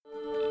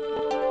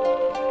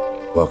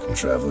Welcome,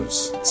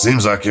 travelers.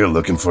 Seems like you're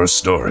looking for a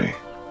story.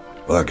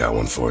 Well, I got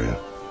one for you.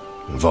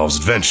 It involves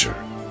adventure,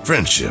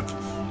 friendship,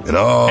 and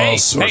all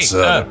sorts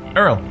of...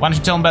 Earl, why don't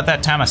you tell him about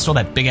that time I stole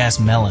that big-ass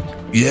melon?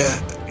 Yeah,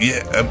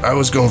 I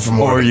was going for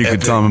more... Or you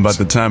could tell him about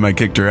the time I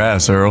kicked her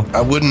ass, Earl.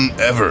 I wouldn't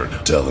ever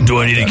tell him. Do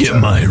I need to get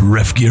my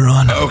ref gear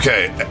on?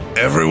 Okay,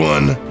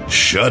 everyone,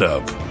 shut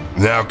up.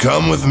 Now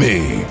come with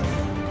me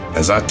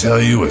as I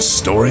tell you a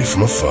story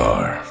from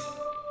afar.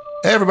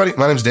 Hey everybody,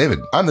 my name's David.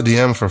 I'm the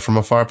DM for From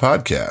Afar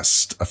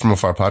Podcast. From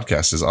Afar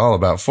Podcast is all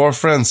about four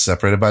friends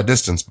separated by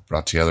distance, but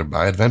brought together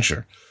by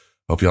adventure.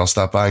 Hope you all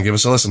stop by and give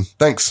us a listen.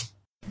 Thanks.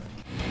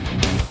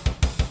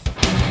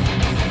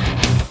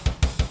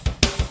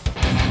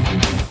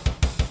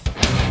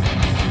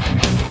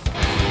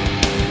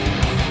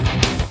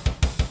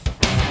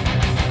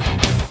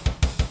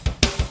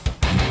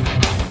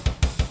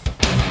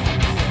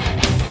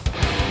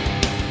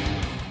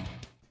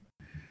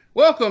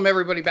 Welcome,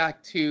 everybody,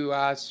 back to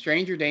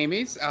Stranger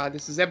Damies.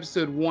 This is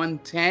episode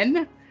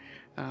 110.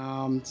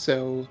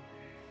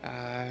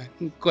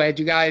 Glad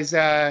you guys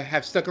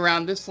have stuck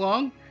around this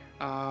long.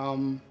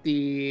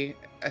 The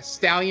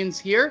stallions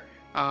here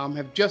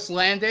have just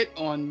landed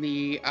on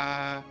the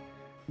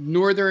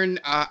northern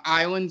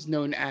islands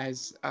known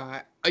as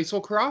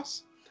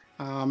Islecross,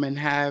 and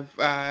have,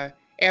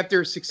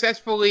 after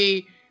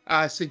successfully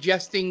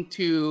suggesting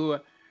to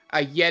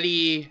a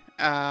Yeti,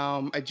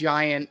 a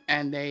giant,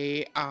 and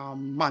a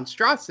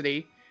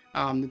monstrosity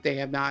that they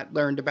have not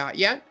learned about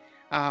yet,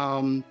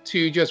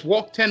 to just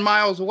walk 10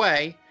 miles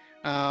away.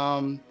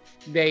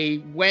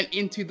 They went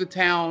into the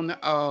town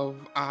of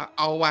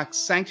Alwak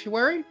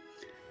Sanctuary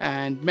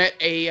and met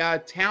a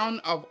town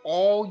of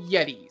all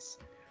Yetis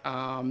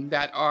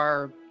that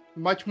are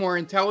much more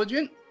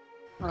intelligent,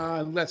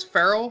 less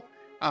feral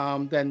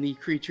than the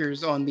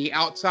creatures on the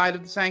outside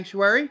of the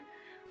sanctuary.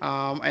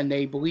 And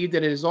they believe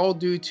that it is all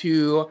due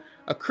to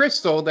a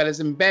crystal that is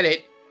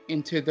embedded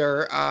into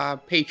their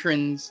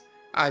patron's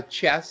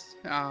chest,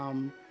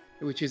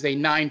 which is a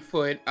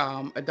 9-foot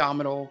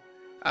abdominal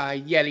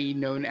Yeti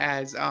known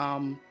as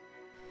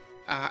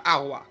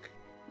Alwak.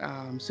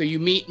 So you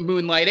meet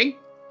Moonlighting,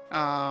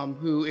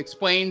 who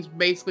explains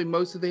basically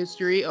most of the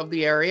history of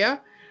the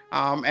area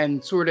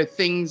and sort of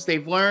things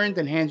they've learned,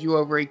 and hands you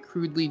over a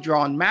crudely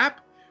drawn map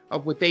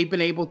of what they've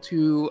been able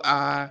to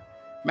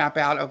map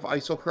out of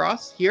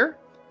Islecross here.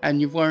 And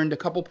you've learned a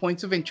couple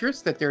points of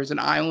interest, that there's an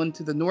island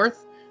to the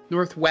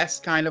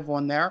northwest kind of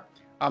on there,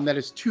 that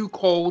is too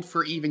cold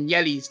for even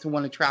Yetis to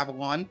want to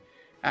travel on,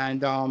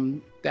 and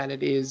that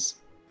it is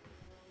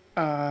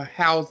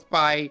housed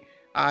by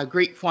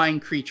great flying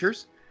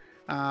creatures,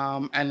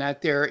 and that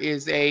there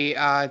is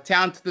a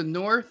town to the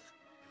north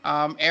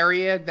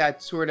area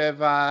that sort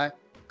of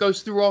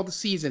goes through all the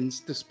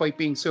seasons, despite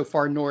being so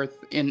far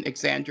north in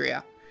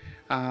Exandria.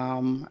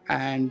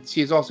 And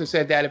she has also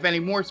said that if any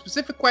more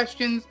specific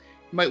questions,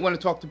 you might want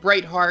to talk to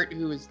Brightheart,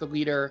 who is the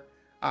leader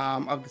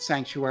of the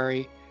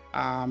sanctuary.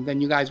 Then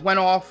you guys went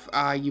off.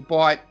 You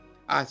bought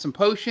some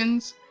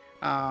potions.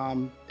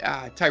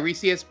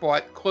 Tiresias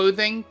bought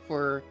clothing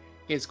for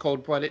his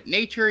cold-blooded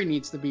nature. He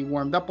needs to be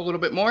warmed up a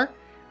little bit more.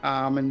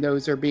 And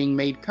those are being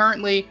made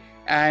currently.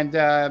 And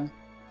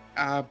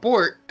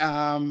Bort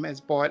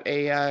has bought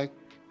a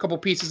couple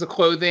pieces of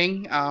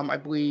clothing. I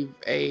believe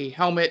a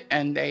helmet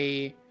and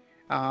a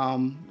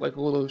like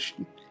a little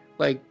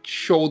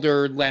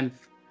shoulder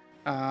length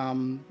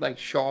like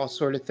shawl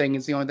sort of thing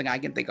is the only thing I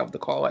can think of to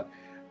call it,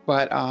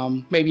 but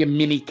maybe a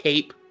mini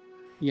cape,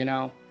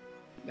 on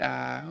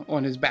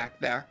his back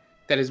there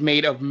that is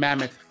made of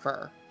mammoth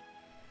fur.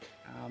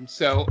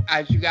 So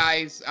as you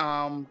guys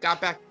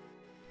got back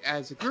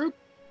as a group,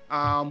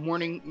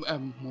 Moonlighting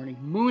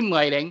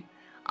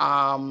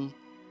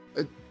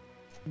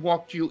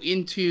walked you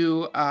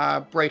into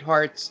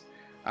Brightheart's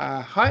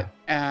hut,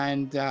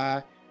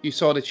 and you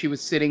saw that she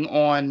was sitting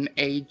on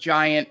a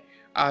giant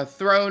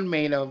throne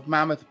made of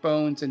mammoth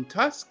bones and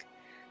tusk,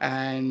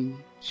 and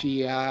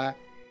she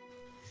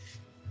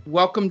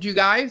welcomed you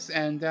guys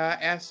and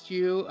asked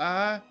you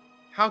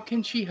how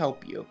can she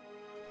help you,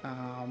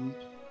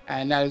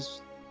 and that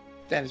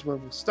is where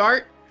we'll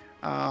start.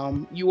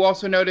 You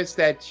also notice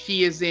that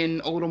she is in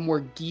a little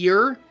more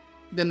gear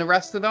than the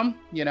rest of them,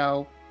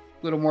 a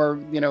little more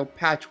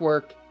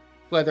patchwork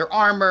leather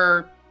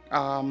armor,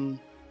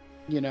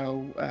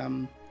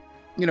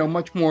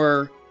 much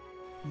more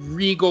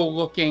regal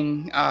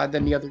looking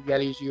than the other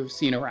Yetis you have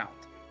seen around.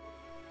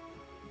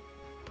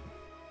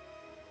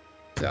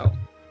 So,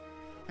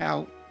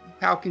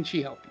 how can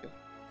she help you?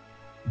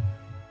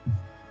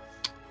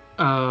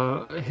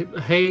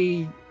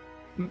 Hey,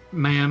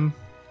 ma'am.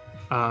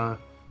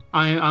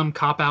 I'm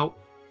Cop Out.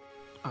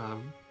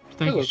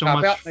 Thank you so Cop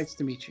much. Out. Nice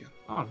to meet you.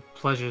 Oh,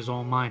 pleasure is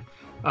all mine.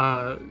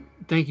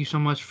 Thank you so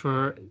much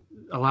for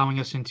allowing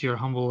us into your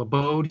humble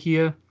abode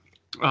here.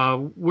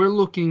 We're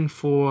looking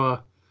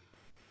for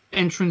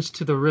entrance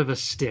to the River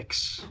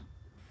Styx.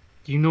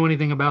 Do you know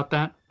anything about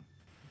that?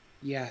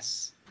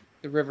 Yes,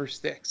 the River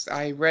Styx.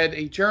 I read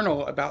a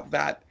journal about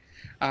that.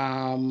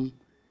 It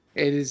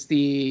is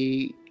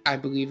the I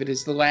believe it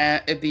is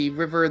the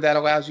river that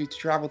allows you to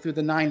travel through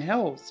the 9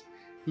 hells.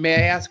 May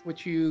I ask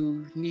what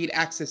you need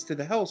access to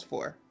the hells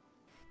for?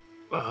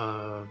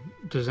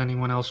 Does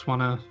anyone else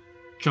want to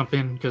jump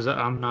in? Because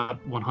I'm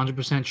not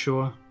 100%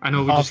 sure. I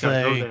know we I'll just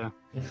gotta go say-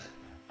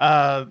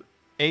 there.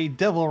 A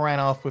devil ran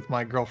off with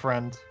my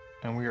girlfriend,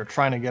 and we are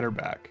trying to get her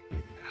back.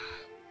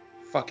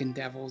 Fucking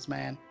devils,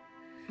 man.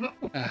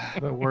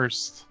 The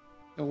worst.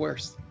 The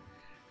worst.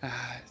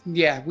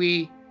 Yeah,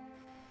 we've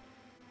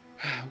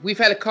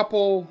had a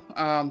couple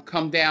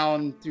come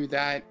down through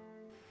that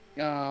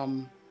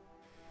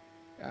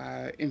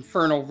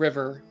infernal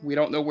river. We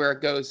don't know where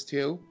it goes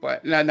to,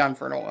 but not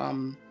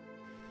infernal.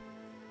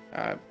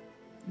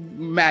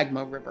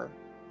 Magma river.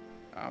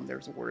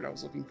 There's a word I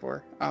was looking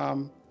for.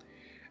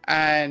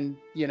 And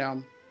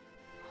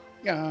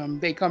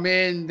they come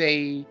in,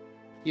 they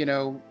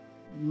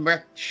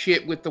wreck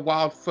shit with the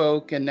wild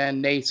folk, and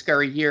then they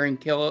scurry here and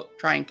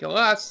try and kill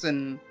us,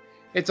 and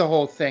it's a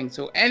whole thing.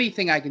 So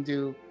anything I can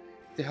do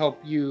to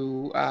help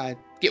you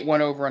get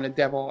one over on a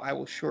devil, I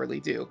will surely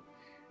do.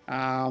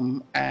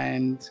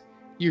 And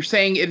you're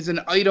saying it is an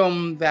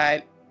item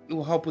that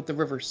will help with the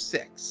River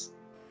Styx,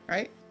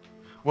 right?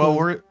 Well,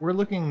 we're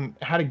looking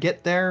how to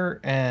get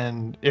there,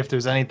 and if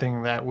there's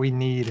anything that we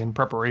need in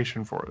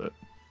preparation for it.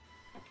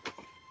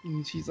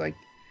 And she's like,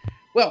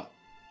 well,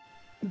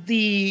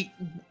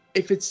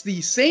 if it's the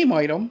same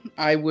item,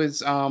 I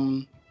was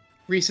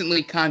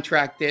recently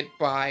contracted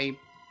by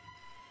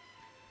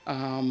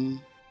the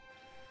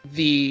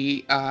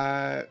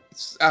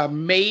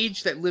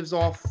mage that lives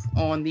off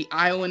on the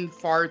island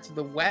far to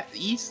the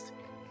east,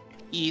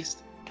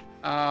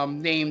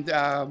 named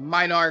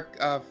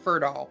Minarch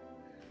Ferdal.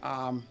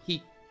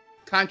 He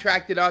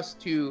contracted us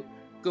to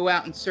go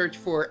out and search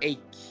for a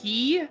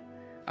key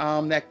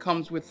that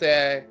comes with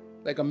a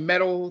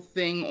metal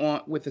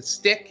thing with a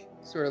stick,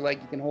 sort of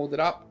like you can hold it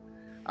up.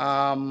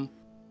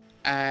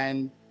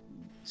 And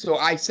so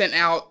I sent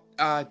out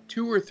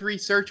 2 or 3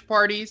 search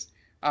parties,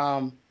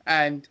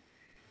 and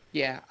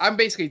yeah, I'm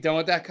basically done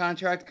with that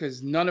contract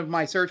because none of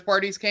my search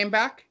parties came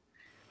back.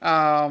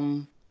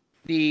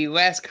 The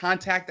last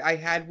contact I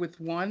had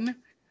with one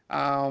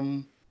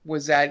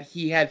was that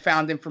he had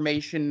found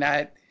information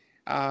that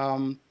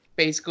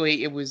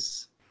basically it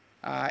was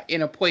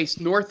in a place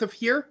north of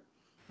here,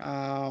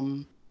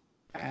 and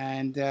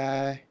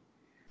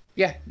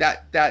yeah,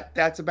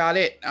 that's about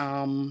it.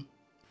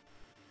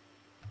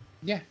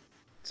 Yeah,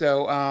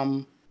 so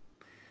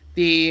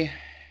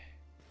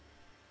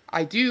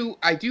I do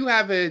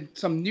have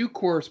some new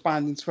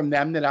correspondence from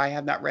them that I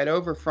have not read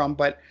over from,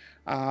 but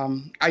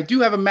I do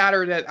have a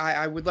matter that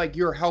I would like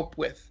your help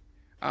with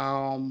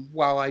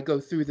while I go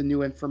through the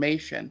new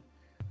information.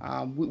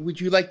 Would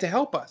you like to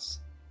help us?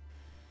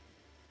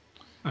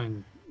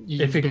 And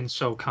you've been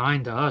so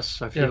kind to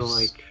us. I feel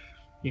like,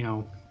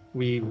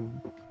 we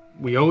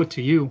owe it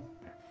to you.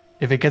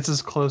 If it gets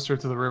us closer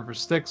to the River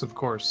Styx, of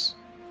course.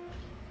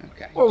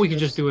 Okay. Or we could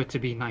just do it to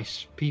be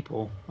nice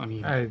people. I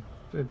mean, I'm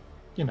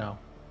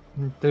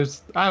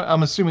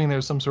assuming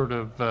there's some sort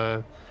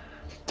of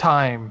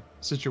time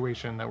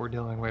situation that we're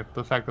dealing with.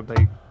 The fact that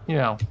they,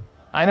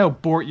 I know,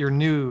 Bort, you're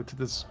new to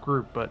this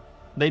group, but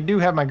they do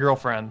have my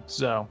girlfriend,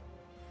 so,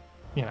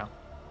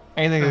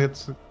 anything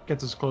that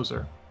gets us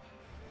closer.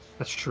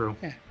 That's true.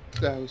 Yeah.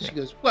 So she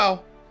goes,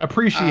 well.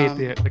 Appreciate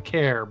the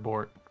care,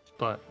 Bort,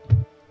 but.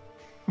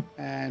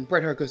 And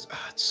Bret Hart goes,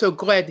 so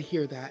glad to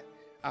hear that.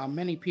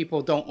 Many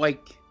people don't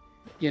like,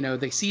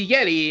 they see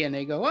Yeti and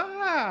they go,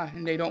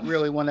 and they don't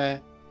really want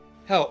to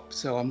help.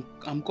 So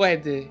I'm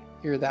glad to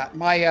hear that.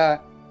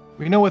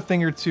 We know a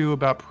thing or two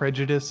about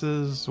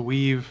prejudices.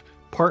 We've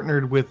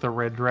partnered with the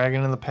Red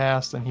Dragon in the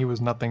past, and he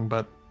was nothing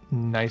but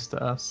nice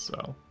to us.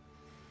 So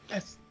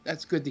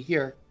that's good to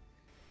hear.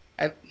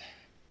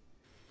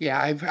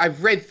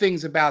 I've read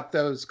things about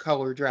those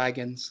color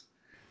dragons,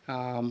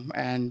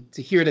 and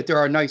to hear that there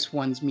are nice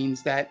ones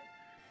means that,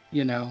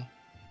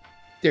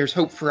 there's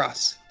hope for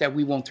us that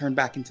we won't turn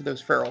back into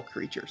those feral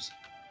creatures.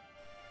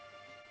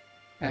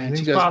 And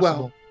she goes,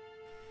 possible.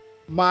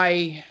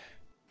 Well,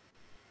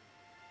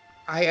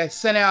 I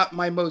sent out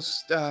my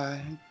most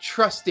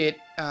trusted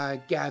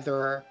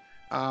gatherer.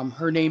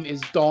 Her name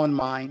is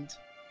Dawnmind.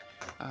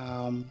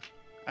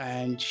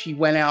 And she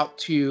went out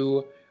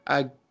to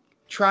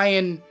try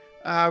and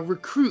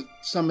recruit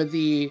some of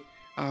the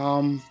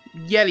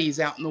Yetis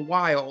out in the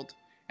wild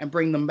and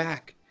bring them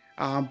back.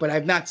 But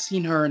I've not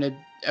seen her in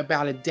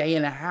about a day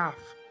and a half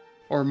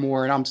or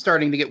more, and I'm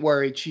starting to get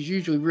worried. She's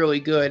usually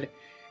really good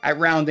at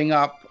rounding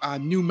up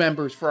new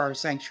members for our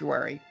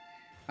sanctuary.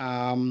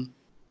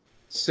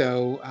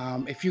 So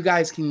if you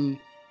guys can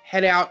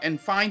head out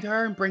and find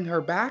her and bring her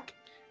back,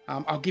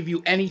 I'll give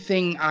you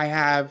anything I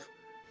have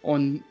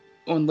on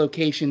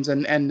locations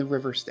and the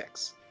River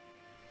Styx.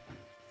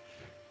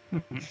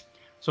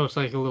 So it's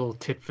like a little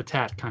tit for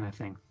tat kind of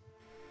thing.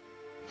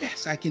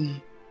 Yes,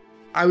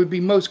 I would be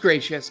most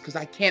gracious because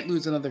I can't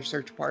lose another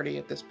search party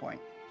at this point.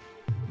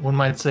 One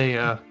might say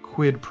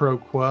quid pro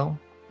quo.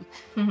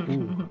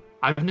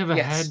 I've never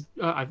had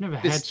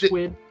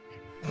squid.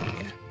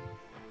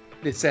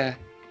 This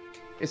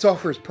This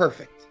offer is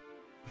perfect.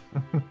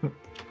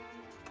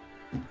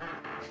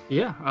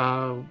 Yeah,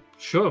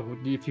 sure.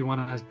 If you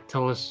want to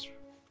tell us,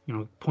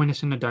 point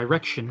us in a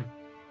direction.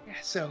 Yeah,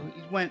 so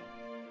he went.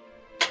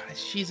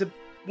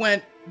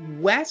 Went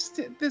west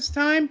this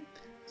time.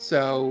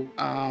 So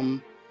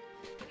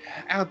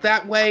out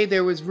that way,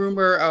 there was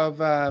rumor of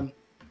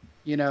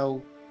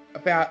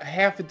about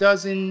half a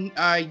dozen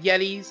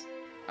Yetis.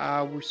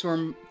 Were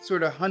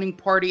sort of hunting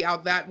party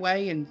out that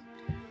way, and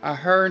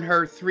her and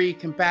her three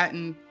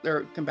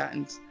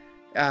comrades.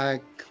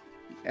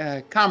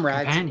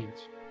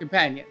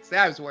 Companions.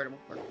 That was the word I'm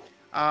looking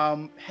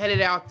for.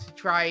 Headed out to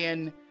try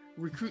and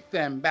recruit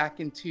them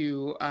back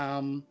into,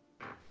 our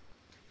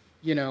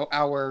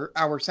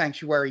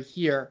sanctuary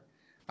here.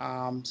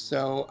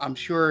 So I'm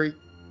sure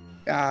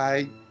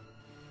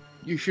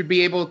you should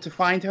be able to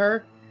find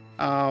her.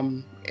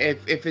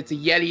 If it's a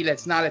Yeti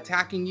that's not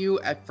attacking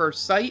you at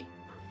first sight,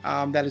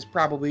 that is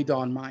probably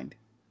Dawn Mind.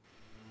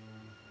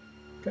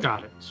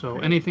 Got it. So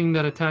anything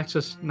that attacks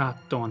us, not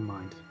Dawn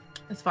Mind.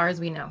 As far as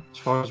we know. As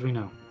far as we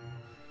know.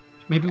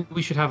 Maybe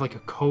we should have like a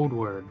code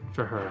word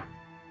for her.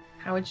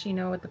 How would she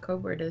know what the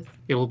code word is?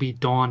 It will be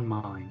Dawn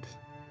Mind.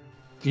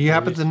 Do you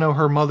happen to know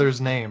her mother's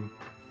name?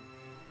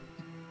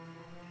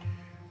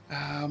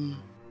 No,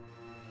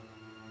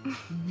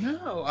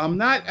 I'm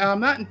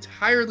not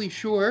entirely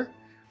sure.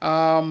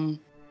 When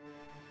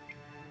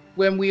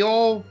we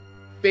all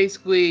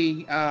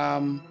basically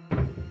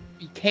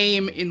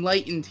became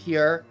enlightened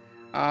here,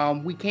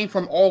 we came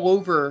from all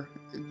over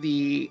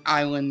the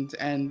island,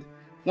 and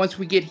once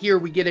we get here,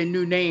 we get a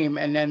new name,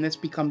 and then this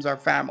becomes our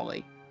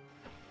family.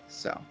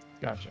 So.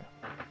 Gotcha.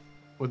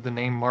 Would the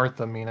name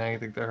Martha mean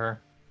anything to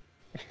her?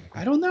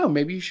 I don't know.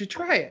 Maybe you should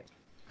try it.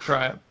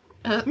 Try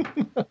it.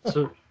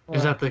 So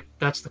is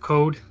that's the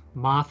code,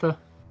 Martha?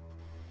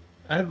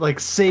 I'd like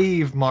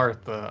save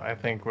Martha, I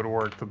think would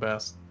work the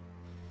best.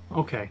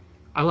 Okay.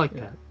 I like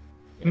that.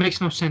 It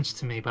makes no sense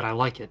to me, but I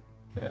like it.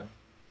 Yeah.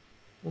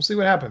 We'll see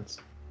what happens.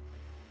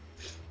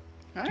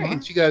 All right.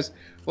 And she goes,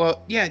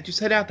 well, yeah, just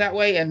head out that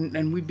way,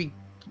 and we'd be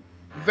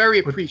very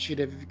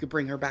appreciative if you could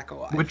bring her back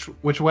alive.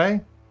 Which way?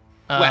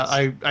 West.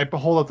 I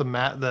hold up the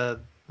map,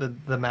 the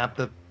map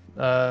that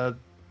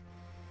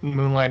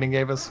Moonlighting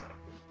gave us.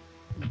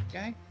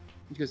 Okay.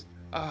 He goes,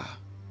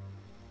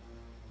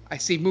 I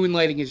see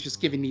Moonlighting is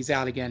just giving these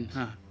out again,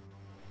 huh?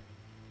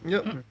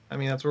 Yep. I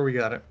mean, that's where we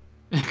got it.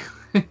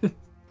 Yeah.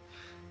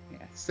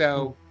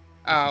 So,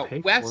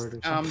 west,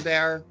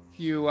 there,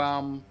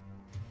 you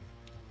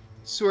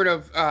sort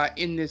of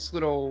in this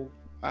little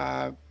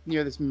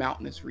near this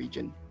mountainous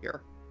region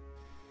here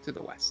to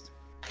the west.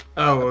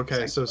 Oh,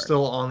 okay. So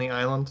still on the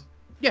island?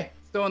 Yeah,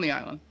 still on the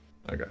island.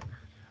 Okay.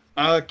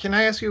 Can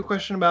I ask you a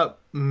question about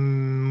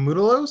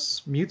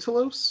Mutalos?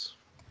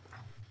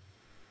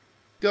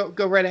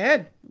 Go right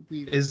ahead.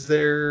 Is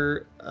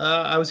there?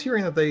 I was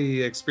hearing that they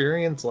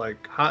experience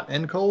like hot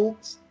and cold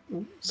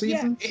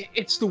seasons. Yeah,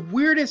 it's the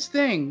weirdest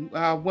thing.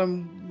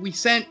 When we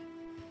sent,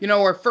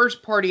 our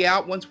first party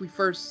out, once we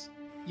first,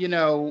 when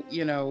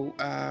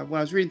I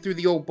was reading through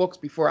the old books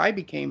before I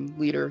became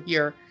leader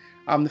here,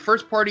 the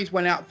first parties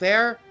went out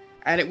there,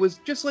 and it was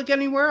just like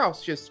anywhere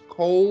else, just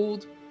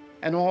cold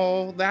and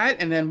all that.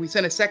 And then we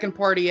sent a second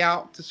party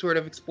out to sort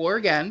of explore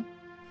again.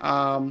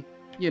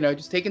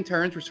 Just taking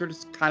turns. We're sort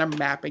of kind of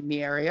mapping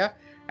the area.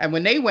 And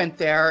when they went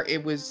there,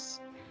 it was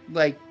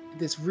like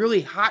this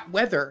really hot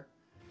weather,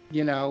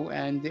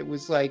 and it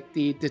was like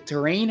the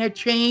terrain had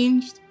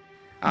changed.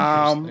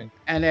 And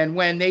then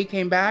when they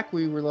came back,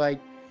 we were like,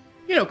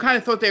 kind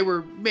of thought they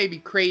were maybe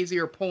crazy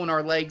or pulling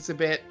our legs a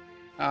bit,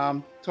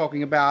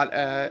 talking about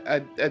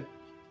a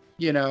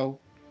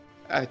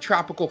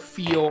tropical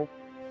feel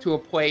to a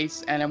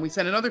place. And then we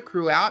sent another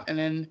crew out, and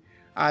then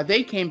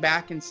they came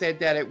back and said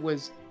that it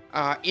was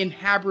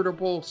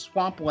inhabitable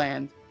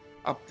swampland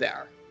up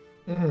there.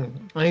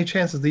 Any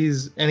chance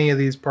that any of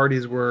these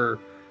parties were,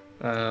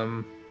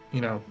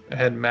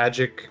 had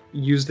magic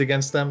used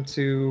against them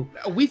to?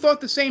 We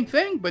thought the same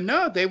thing, but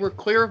no, they were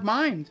clear of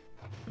mind.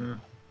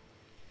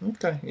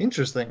 Okay,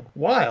 interesting.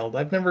 Wild.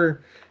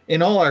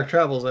 In all our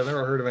travels, I've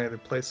never heard of any other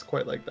place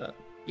quite like that.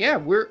 Yeah,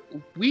 we're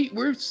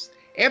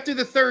after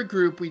the third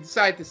group, we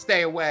decided to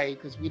stay away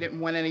because we didn't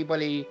want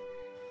anybody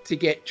to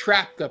get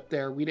trapped up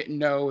there. We didn't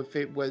know if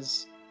it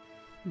was,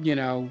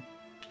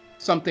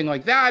 something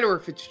like that, or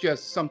if it's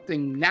just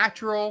something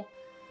natural.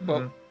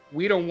 But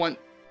we don't want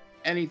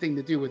anything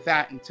to do with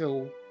that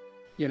until,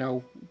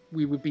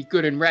 we would be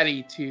good and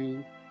ready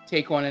to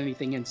take on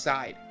anything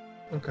inside.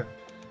 Okay.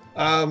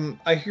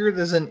 I hear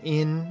there's an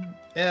inn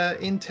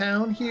in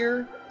town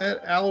here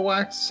at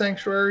Alawak's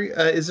Sanctuary.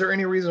 Is there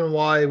any reason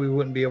why we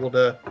wouldn't be able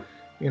to,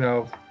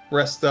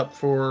 rest up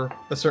for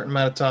a certain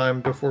amount of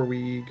time before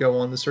we go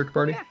on the search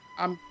party?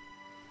 Yeah,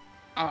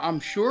 I'm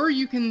sure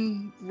you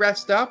can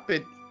rest up. We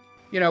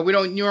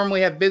don't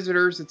normally have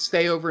visitors that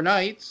stay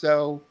overnight,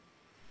 so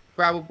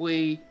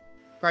probably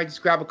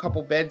just grab a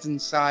couple beds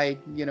inside,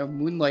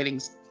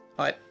 Moonlighting's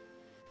hut.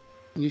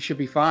 You should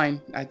be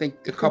fine. I think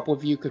a couple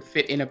of you could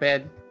fit in a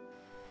bed,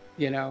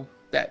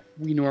 that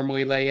we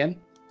normally lay in.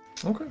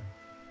 Okay.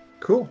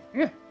 Cool.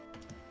 Yeah.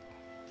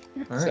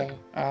 All So,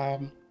 right. yeah,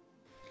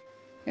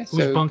 Who's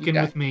so you bunking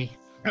guys, with me?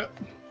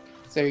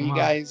 so you Come on.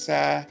 guys,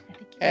 I think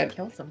you and- can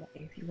kill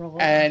somebody if you roll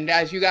over. and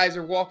as you guys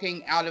are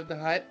walking out of the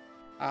hut,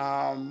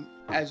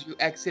 as you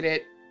exit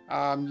it,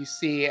 you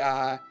see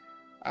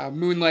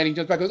Moonlighting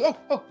jumps back and goes,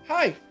 oh,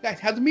 hi, guys,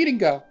 how'd the meeting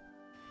go?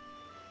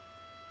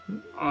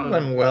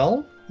 Went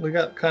well. We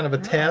got kind of a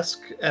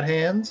task at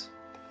hand.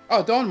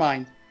 Oh, don't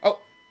mind. Oh,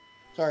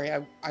 sorry,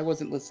 I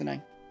wasn't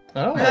listening.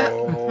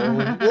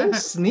 Oh, little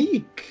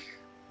sneak.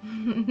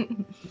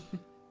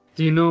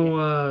 Do you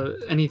know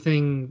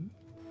anything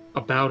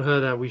about her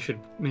that we should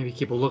maybe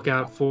keep a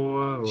lookout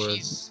for? Or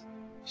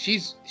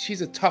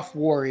She's a tough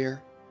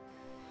warrior.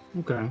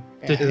 okay.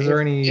 Yeah. Is there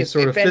any if-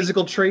 sort if of any-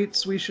 physical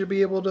traits we should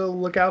be able to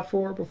look out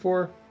for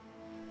before?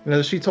 You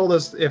know, she told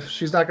us if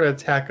she's not going to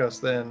attack us,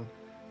 then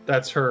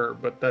that's her.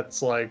 But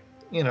that's like,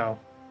 you know,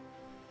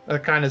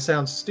 that kind of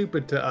sounds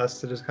stupid to us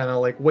to just kind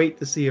of like wait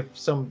to see if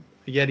some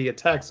Yeti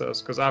attacks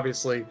us. Because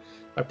obviously,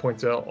 I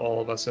point out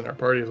all of us in our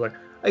party is like,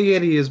 a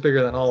Yeti is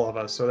bigger than all of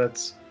us. So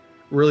that's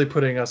really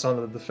putting us on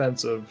the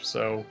defensive.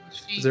 So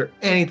is there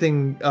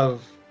anything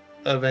of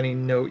any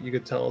note you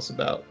could tell us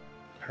about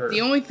her?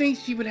 The only thing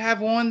she would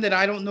have on that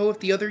I don't know if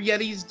the other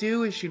Yetis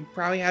do is she'd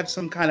probably have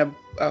some kind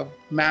of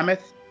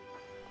mammoth,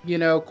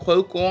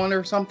 cloak on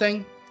or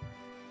something,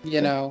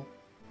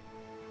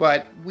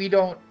 But we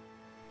don't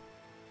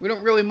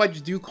really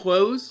much do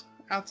clothes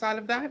outside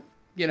of that.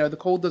 The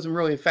cold doesn't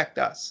really affect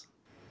us.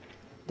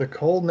 The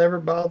cold never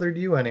bothered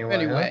you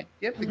anyway.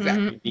 Yep,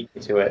 exactly.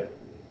 Beat to it.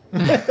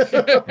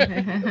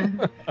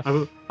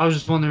 I was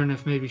just wondering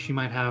if maybe she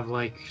might have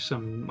like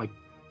some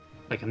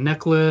like a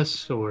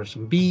necklace or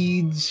some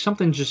beads,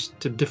 something just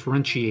to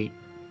differentiate.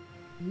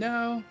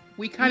 No,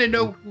 we kind of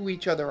know who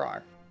each other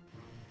are.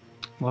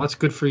 Well, that's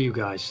good for you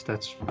guys.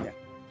 That's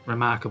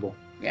remarkable.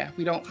 Yeah,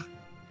 we don't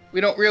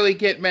really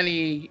get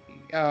many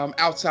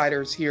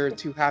outsiders here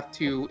to have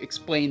to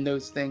explain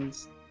those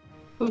things.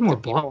 It was more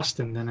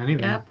Boston than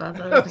anything. Yep, that's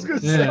what I was going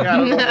to say, I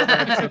don't know what Yeah.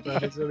 accent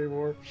that is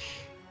anymore.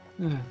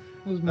 Yeah,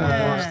 it was more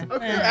Yeah. Boston. Oh,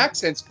 your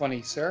accent's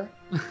funny, sir.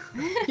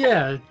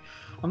 Yeah,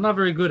 I'm not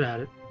very good at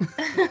it.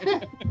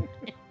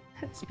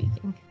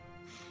 Speaking.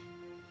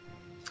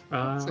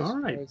 All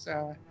right.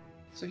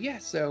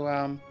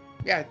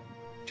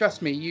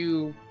 Trust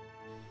me,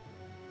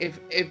 if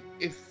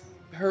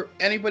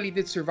anybody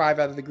did survive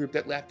out of the group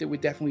that left, it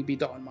would definitely be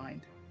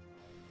Dawnmind.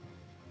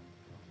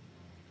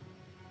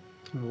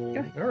 We'll,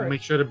 Okay. we'll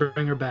make sure to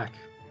bring her back.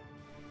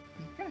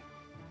 Okay.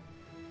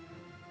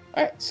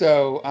 All right,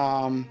 so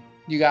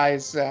you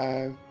guys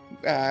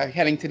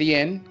heading to the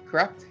inn,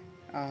 correct?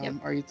 Yep.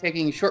 Are you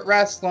taking a short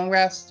rest, long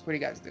rest? What are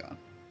you guys doing?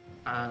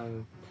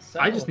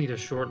 I just need a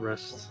short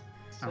rest.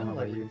 I don't know Sound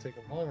like about we you. can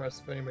take a long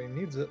rest if anybody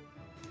needs it.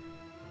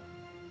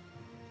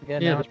 Yeah,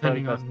 Yeah, now it's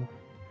probably depending on.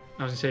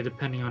 I was gonna say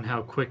depending on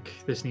how quick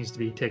this needs to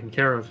be taken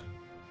care of.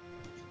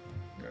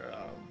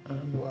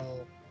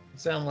 Well, it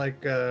sounds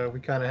like we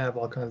kind of have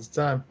all kinds of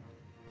time.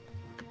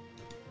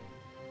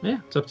 Yeah,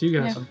 it's up to you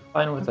guys. Yeah. I'm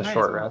fine with a Nice.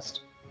 short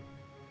rest.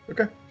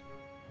 Okay.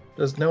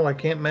 Just know I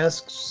can't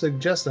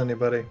suggest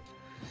anybody.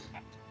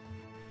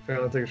 If I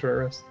want to take a short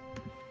rest.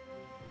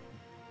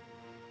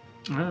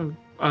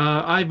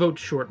 I vote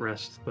short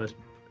rest, but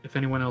if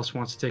anyone else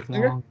wants to take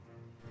Okay. long,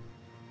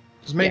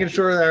 Just making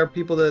sure that our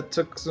people that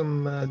took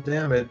some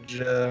damage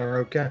are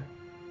okay.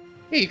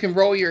 Yeah, you can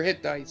roll your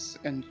hit dice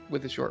and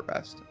with a short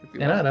rest. If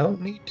you And I want.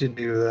 don't need to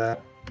do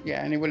that.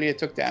 Yeah, anybody that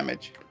took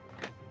damage.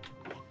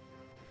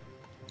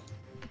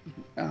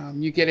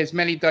 You get as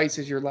many dice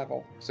as your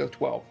level, so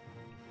 12.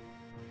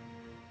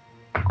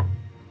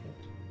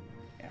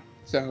 Yeah.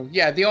 So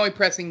yeah, the only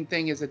pressing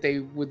thing is that they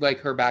would like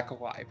her back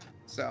alive.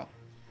 So.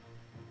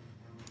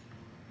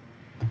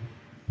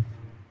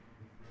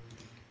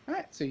 All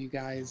right, so you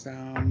guys,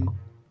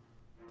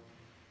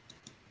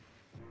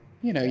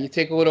 you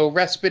take a little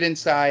respite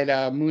inside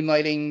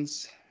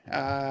Moonlighting's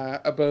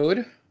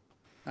abode.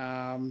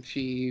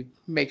 She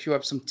makes you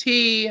up some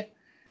tea,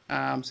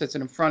 sets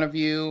it in front of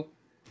you,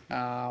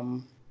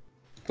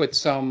 puts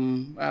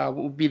some, what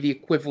would be the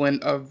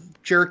equivalent of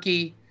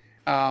jerky,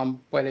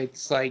 but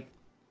it's like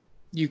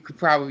you could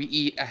probably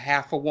eat a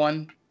half of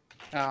one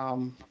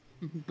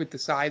with the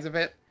size of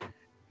it,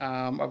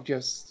 of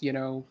just,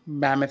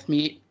 mammoth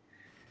meat.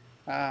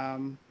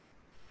 And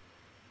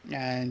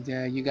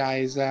you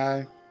guys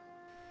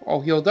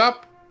all healed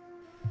up.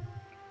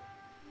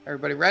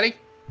 Everybody ready?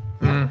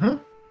 Mm-hmm.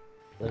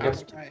 All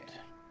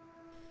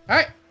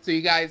right. So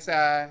you guys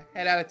head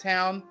out of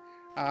town.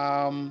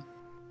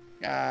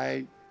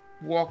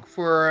 Walk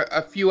for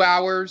a few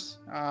hours,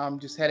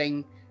 just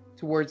heading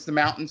towards the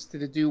mountains to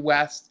the due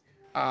west.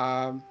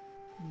 Brightheart,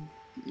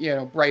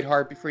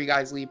 before you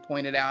guys leave,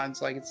 pointed out.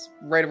 It's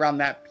right around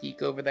that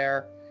peak over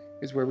there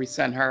is where we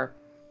sent her.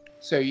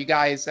 So you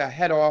guys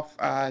head off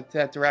to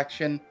that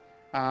direction.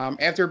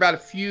 After about a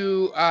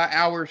few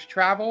hours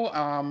travel,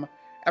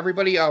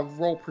 everybody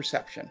roll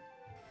perception.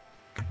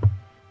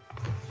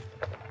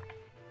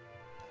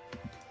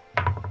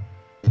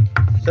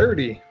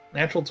 30.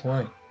 Natural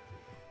 20.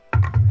 I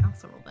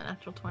also rolled a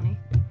natural 20.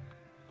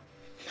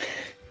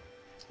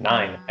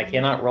 9. I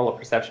cannot roll a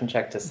perception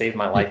check to save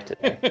my life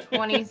today.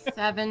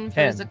 27 for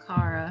 10.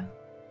 Zakara.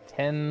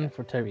 10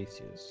 for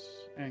Tiresias.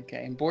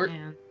 Okay, and Bort?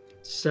 And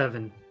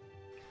 7.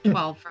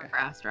 12 for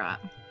Grassrot.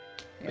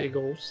 Big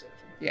ol' 7.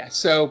 Yeah,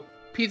 so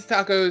Pizza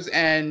Tacos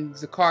and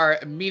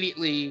Zakar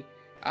immediately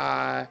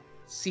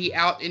see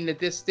out in the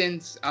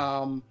distance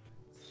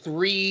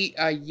 3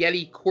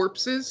 Yeti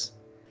corpses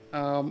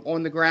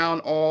on the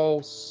ground,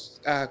 all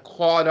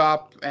clawed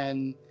up,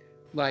 and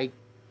like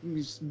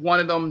one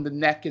of them, the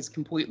neck is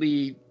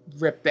completely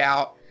ripped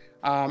out.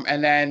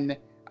 And then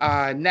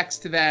next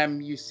to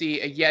them, you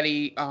see a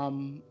Yeti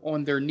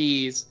on their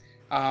knees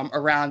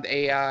around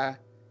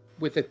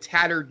with a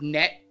tattered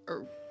net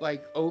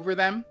like over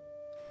them.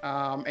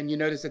 And you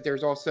notice that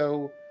there's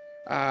also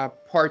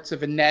parts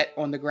of a net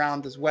on the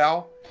ground as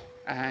well.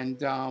 And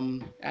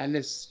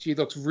she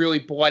looks really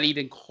bloodied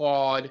and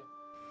clawed,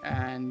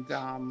 and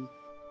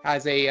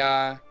has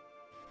a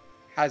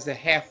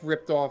half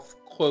ripped off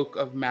cloak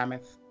of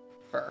mammoth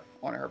fur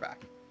on her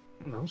back.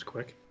 That was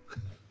quick.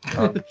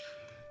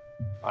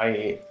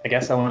 I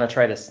guess I want to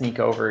try to sneak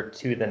over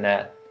to the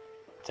net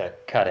to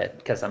cut it,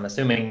 because I'm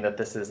assuming that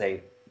this is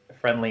a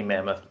friendly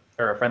mammoth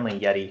or a friendly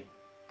Yeti,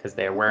 because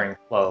they're wearing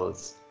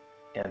clothes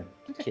and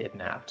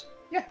kidnapped.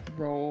 Yeah,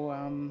 roll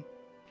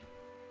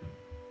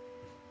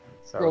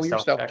So roll your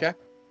stealth check.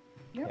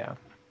 Yeah.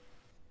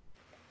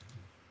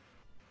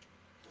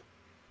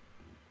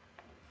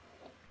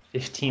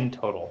 15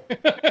 total.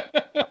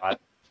 God.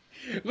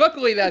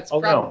 Luckily, that's Oh,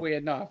 no. probably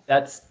enough.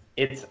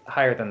 It's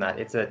higher than that.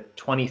 It's a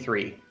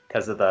 23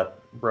 because of the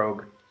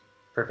rogue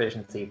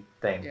proficiency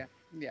thing.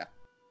 Yeah.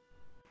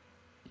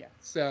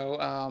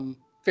 So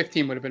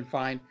 15 would have been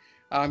fine.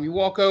 You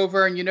walk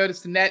over and you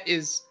notice the net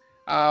is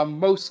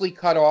mostly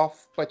cut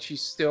off, but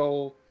she's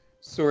still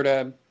sort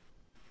of,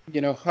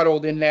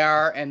 huddled in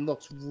there and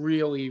looks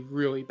really,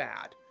 really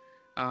bad.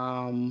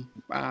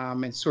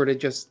 And sort of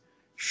just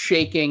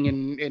shaking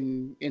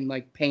in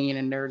like pain,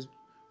 and there's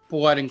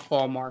blood and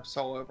claw marks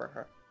all over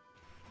her.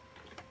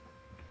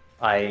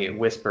 I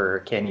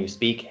whisper, "Can you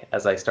speak?"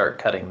 as I start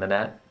cutting the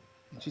net.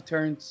 She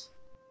turns,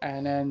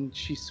 and then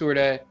she sort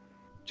of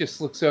just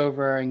looks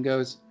over and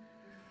goes,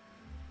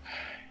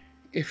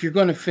 "If you're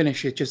going to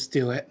finish it, just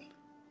do it."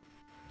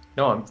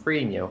 No, I'm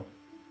freeing you.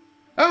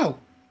 Oh,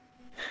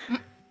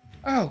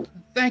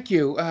 thank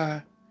you.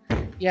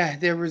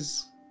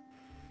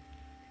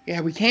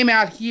 We came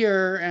out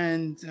here,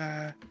 and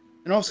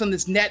all of a sudden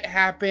this net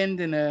happened,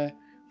 and a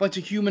bunch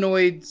of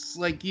humanoids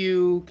like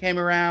you came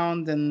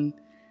around, and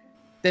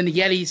then the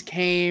Yetis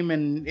came,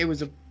 and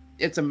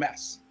it's a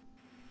mess.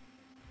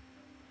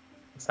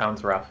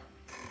 Sounds rough.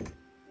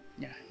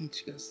 Yeah, and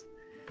she goes,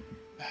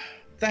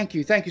 thank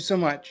you so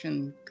much,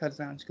 and cuts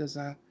down. She goes,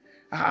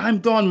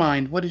 I'm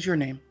Dawnmind. What is your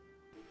name?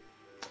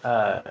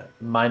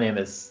 My name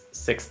is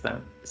Sixth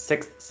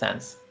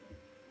Sense.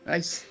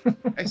 Nice.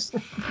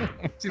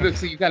 She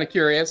looks at you kind of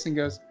curious and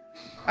goes,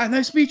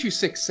 nice to meet you,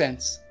 Sixth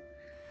Sense.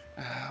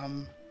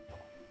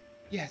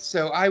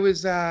 So I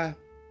was, out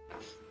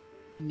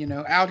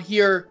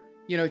here,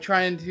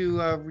 trying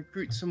to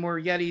recruit some more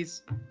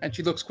Yetis. And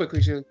she looks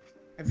quickly. She goes,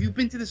 have you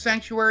been to the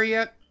sanctuary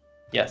yet?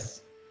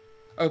 Yes.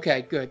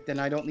 Okay, good. Then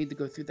I don't need to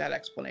go through that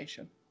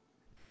explanation.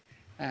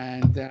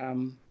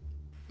 And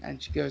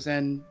she goes,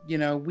 and,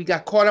 we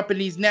got caught up in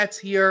these nets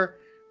here.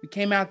 We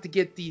came out to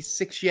get these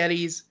 6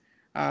 Yetis.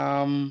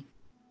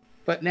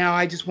 But now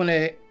I just want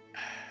to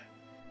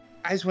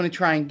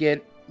try and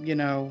get,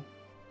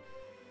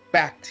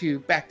 back to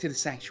the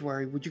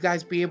sanctuary. Would you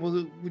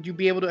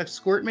be able to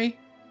escort me?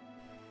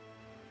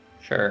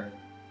 Sure.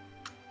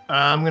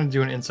 I'm going to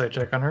do an insight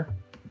check on her.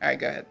 All right,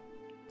 go ahead.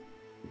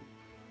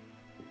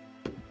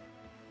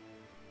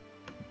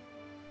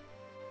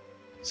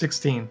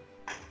 16.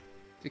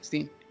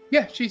 16.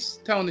 Yeah, she's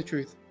telling the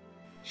truth.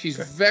 She's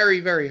very,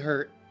 very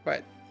hurt,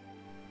 but,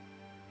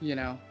 she's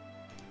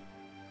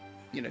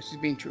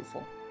being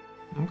truthful.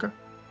 Okay.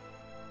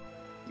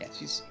 Yeah,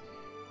 she's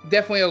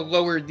definitely a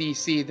lower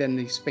DC than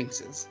the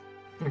Sphinxes.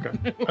 Okay.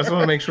 I just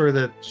want to make sure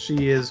that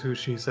she is who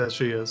she says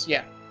she is.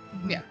 Yeah.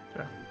 Okay.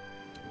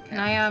 And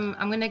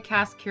I'm gonna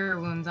cast Cure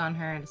Wounds on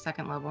her at a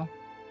 2nd level.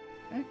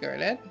 Okay, go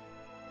ahead.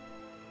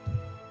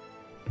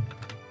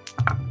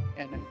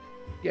 And then,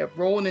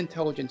 roll an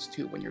intelligence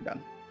 2 when you're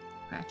done.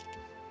 Okay.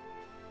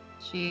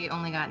 She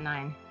only got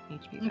 9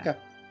 HP. Okay.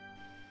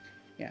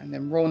 Yeah, and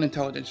then roll an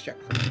intelligence check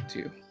for me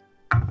too.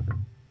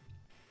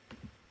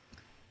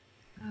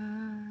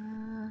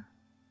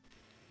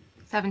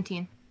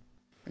 17.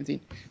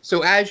 17.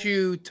 So as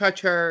you touch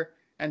her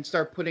and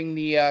start putting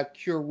the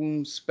Cure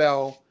Wounds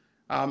spell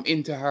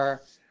into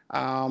her,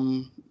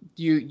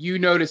 you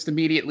noticed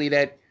immediately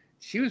that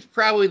she was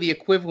probably the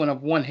equivalent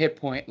of 1 hit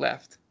point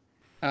left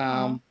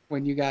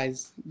when you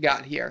guys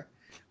got here.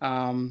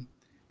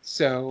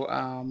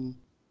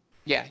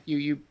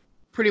 You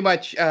pretty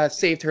much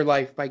saved her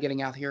life by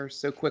getting out here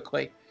so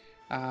quickly.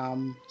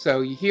 So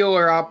you heal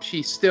her up.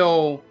 She's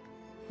still,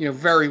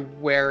 very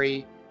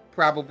wary.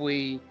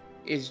 Probably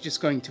is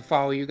just going to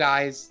follow you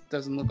guys.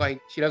 Doesn't look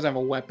like she doesn't have a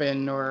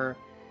weapon or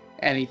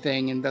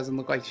anything, and doesn't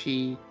look like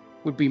she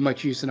would be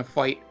much use in a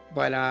fight.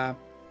 But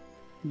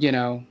you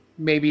know,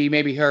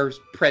 maybe her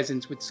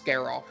presence would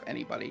scare off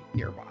anybody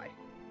nearby.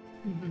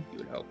 You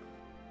would hope.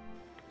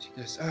 She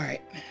goes, all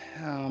right,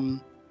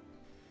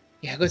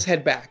 yeah, let's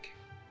head back.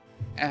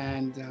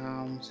 And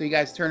so you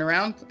guys turn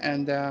around,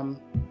 and I'm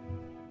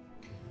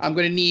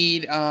gonna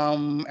need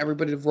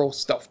everybody to roll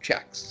stealth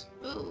checks.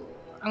 Ooh,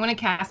 I'm gonna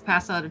cast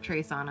Pass Without a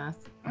Trace on us.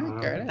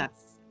 Okay.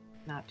 That's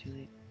not too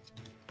late.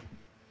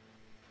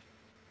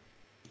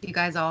 You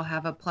guys all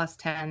have a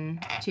 +10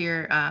 to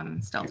your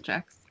stealth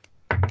checks.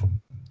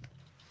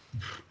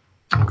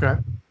 Okay.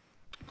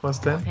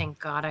 +10. Thank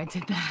God I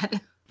did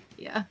that.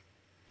 Yeah.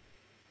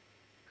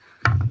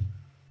 Hold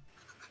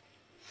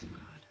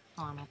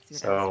on, let's see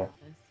what So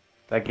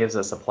that gives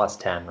us a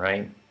 +10,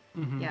 right?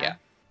 Yeah.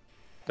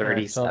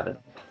 37.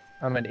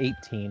 I'm at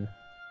 18.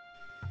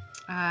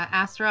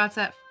 Astaroth's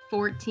at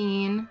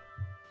 14,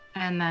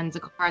 and then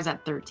Zakar's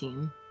at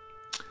 13.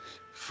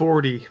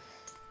 40.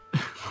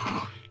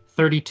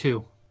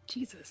 32.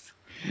 Jesus.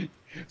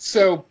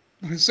 So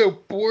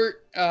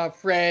Bort,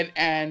 Fred,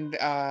 and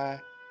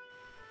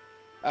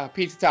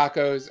Pizza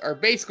Tacos are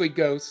basically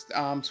ghosts.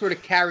 Sort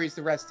of carries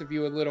the rest of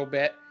you a little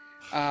bit.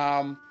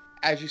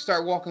 As you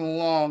start walking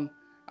along,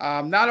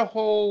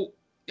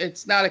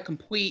 it's not a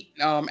complete,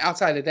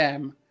 outside of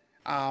them,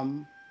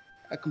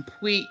 a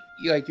complete,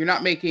 like, you're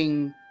not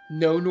making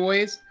no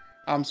noise.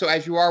 So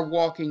as you are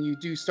walking, you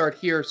do start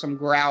hear some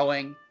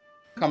growling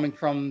coming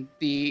from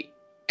the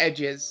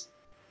edges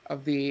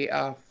of the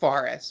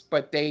forest,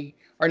 but they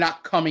are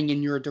not coming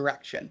in your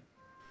direction.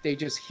 They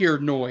just hear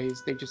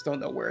noise. They just don't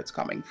know where it's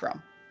coming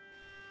from.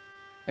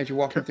 As you're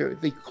walking through,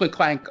 the click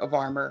clank of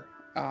armor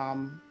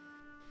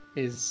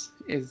is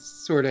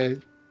sort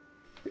of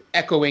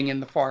echoing in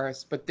the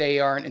forest, but they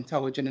aren't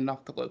intelligent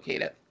enough to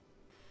locate it.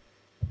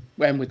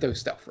 And with those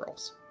stealth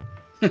rolls.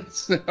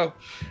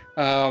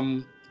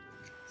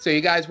 So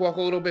you guys walk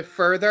a little bit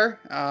further.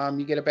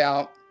 You get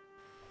about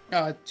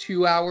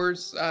 2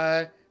 hours,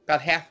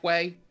 about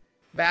halfway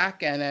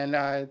back, and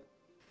then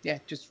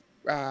just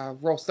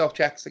roll stealth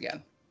checks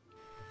again.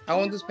 How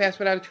long does Pass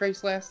Without a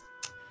Trace last?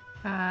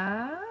 1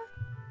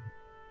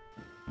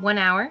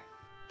 hour.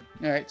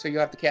 All right, so you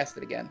have to cast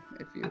it again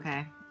if you.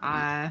 Okay.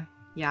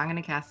 Yeah, I'm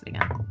gonna cast it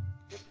again.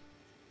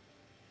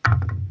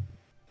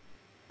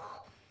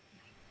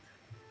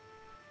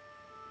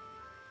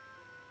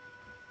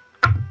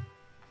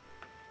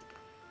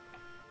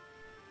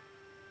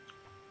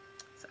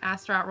 So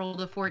Astaroth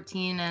rolled a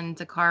 14 and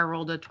Dakar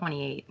rolled a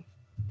 28.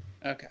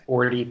 Okay.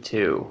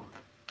 42.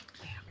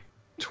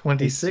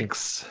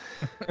 26.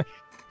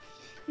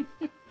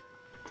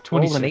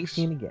 Rolled an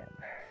 18 again.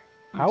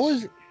 How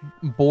is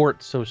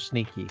Bort so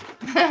sneaky?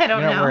 I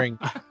don't You're not know. wearing...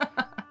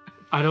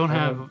 I don't I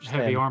have don't heavy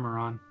understand. armor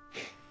on.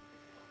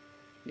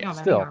 You don't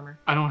have Still. any armor.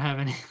 I don't have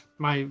any.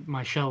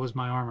 My shell is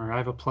my armor. I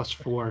have a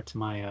 +4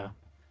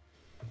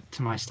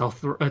 to my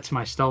stealth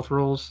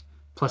rolls.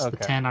 Plus the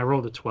Okay. 10. I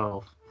rolled a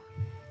 12.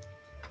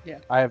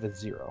 I have a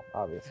 0,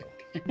 obviously.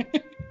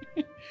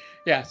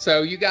 Yeah,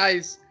 so you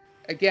guys,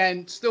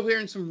 again, still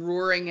hearing some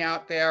roaring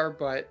out there,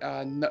 but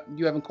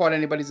you haven't caught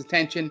anybody's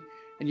attention,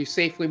 and you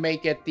safely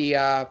make it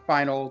the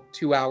final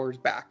 2 hours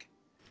back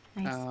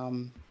Nice.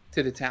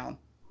 to the town.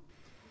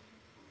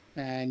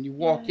 And you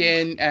walk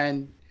in,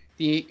 and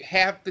the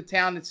half the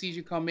town that sees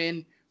you come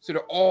in sort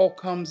of all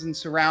comes and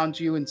surrounds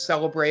you and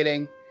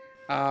celebrating.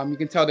 You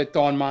can tell that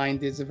Dawn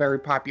Mind is a very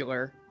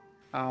popular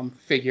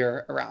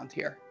figure around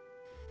here.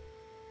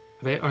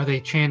 Are they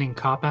chanting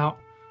 "cop out"?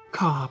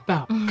 Cop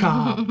out,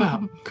 cop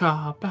out,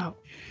 cop out.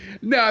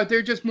 No,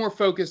 they're just more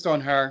focused on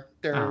her.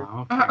 They're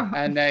Oh, okay.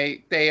 and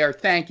they are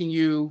thanking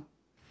you,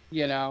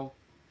 and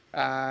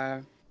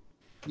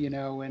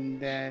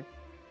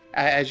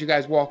as you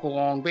guys walk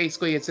along,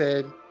 basically it's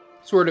a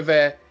sort of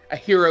a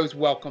hero's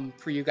welcome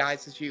for you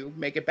guys as you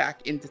make it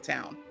back into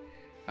town.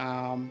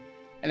 And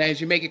as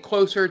you make it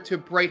closer to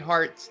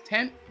Brightheart's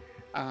tent,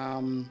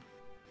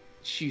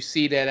 you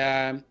see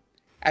that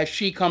as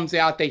she comes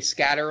out, they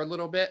scatter a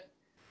little bit.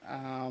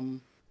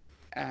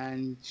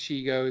 And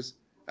she goes,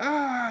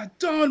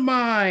 Dawn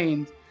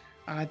Mind,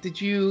 did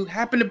you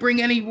happen to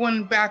bring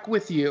anyone back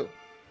with you?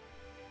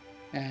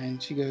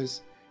 And she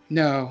goes,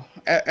 no,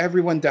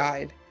 everyone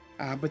died,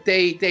 but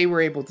they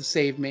were able to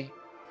save me.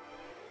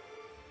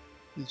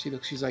 And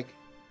she's like,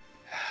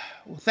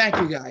 well, thank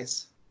you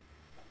guys.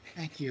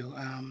 Thank you.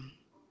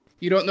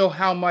 You don't know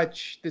how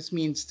much this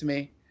means to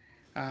me,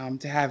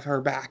 to have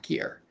her back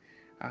here.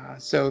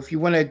 So if you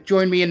want to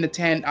join me in the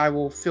tent, I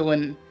will fill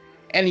in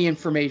any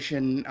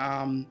information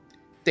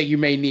that you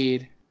may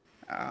need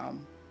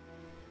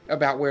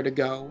about where to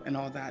go and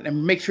all that.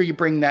 And make sure you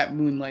bring that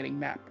moonlighting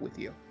map with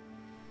you.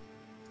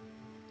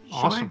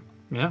 Awesome.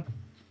 Yeah.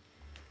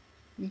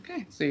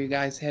 Okay, so you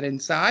guys head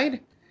inside,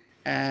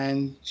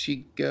 and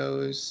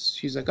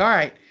she's like, all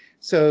right,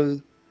 so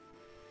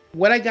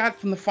what I got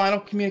from the final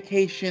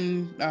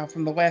communication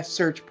from the last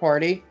search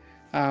party,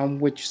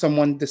 which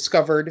someone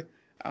discovered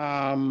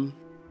on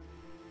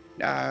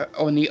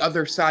the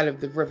other side of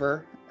the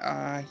river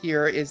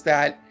here, is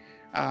that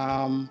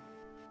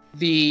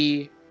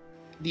the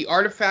the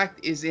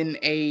artifact is in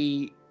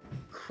a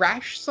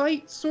crash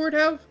site, sort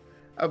of,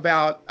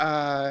 about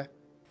a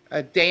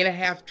day and a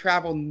half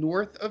travel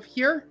north of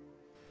here,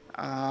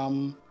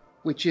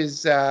 which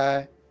is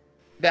that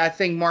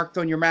thing marked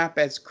on your map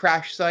as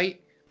crash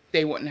site.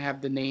 They wouldn't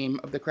have the name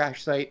of the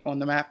crash site on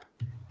the map.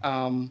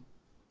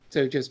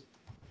 So just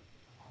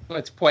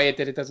let's play it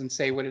that it doesn't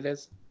say what it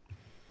is.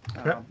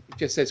 It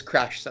just says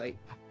crash site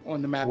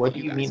on the map. What do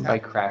you mean by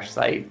crash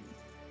site?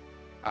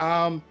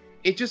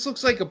 It just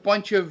looks like a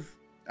bunch of,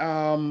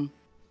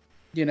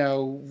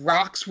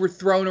 rocks were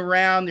thrown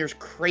around. There's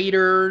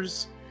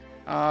craters.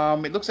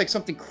 It looks like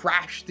something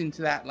crashed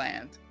into that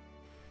land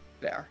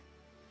there.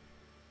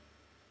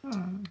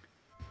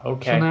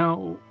 Okay.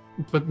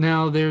 So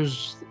now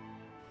there's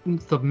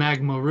the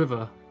magma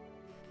river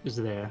is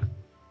there.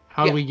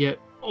 How do we get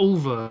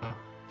over?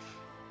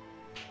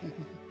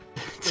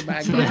 The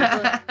magma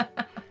river?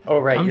 Oh,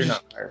 right. You're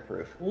not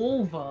fireproof.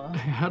 Over.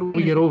 How do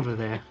we get over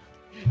there?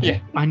 Yeah.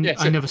 I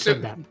never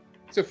said that.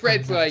 So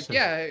Fred's like,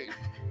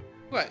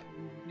 what?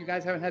 You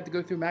guys haven't had to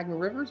go through magma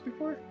rivers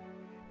before?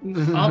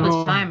 All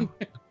the time.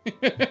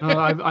 No,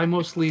 I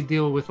mostly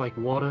deal with like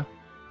water.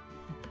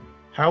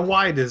 How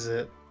wide is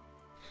it?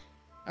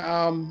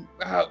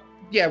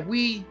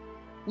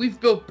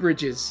 We've built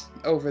bridges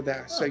over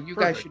there, so you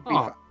guys should be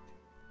fine.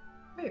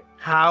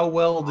 How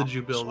well did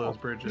you build those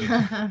bridges?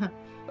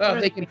 Well,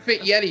 they can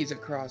fit Yetis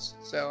across,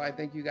 so I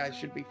think you guys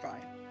should be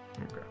fine.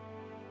 Okay.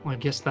 Well, I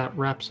guess that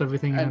wraps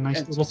everything in a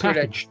nice little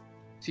package.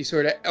 She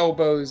sort of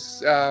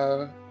elbows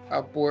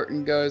Bort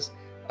and goes,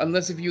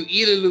 "Unless if you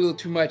eat a little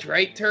too much,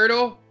 right,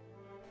 Turtle?"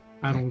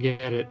 I don't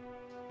get it.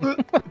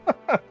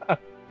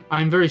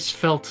 I'm very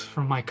svelte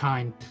for my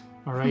kind,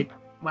 all right?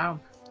 Wow.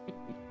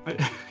 I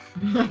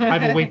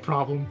have a weight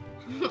problem.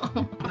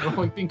 I don't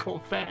like being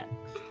called fat.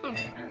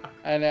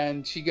 And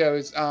then she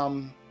goes,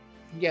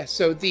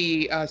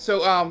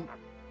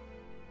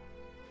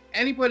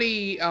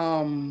 anybody,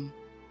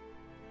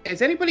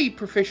 is anybody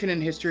proficient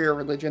in history or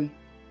religion?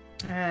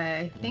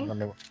 I think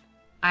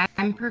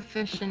I'm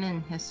proficient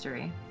in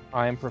history.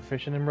 I am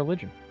proficient in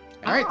religion.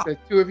 All right, so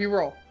two of you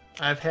roll.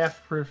 I have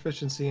half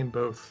proficiency in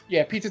both.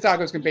 Yeah, Pizza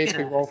Tacos can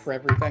basically roll for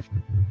everything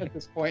at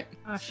this point.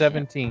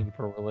 17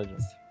 for religion.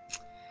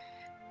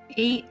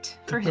 8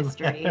 for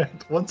history.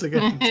 Once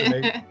again,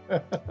 it's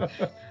an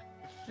 8.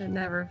 It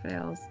never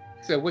fails.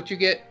 So what you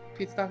get,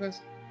 Pizza Tacos?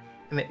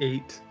 An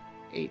 8.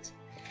 8.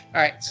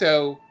 All right,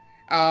 so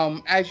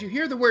as you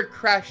hear the word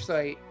crash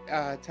site,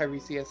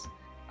 Tiresias,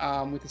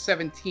 with the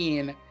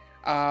 17,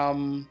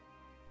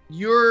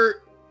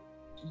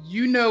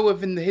 you know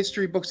of in the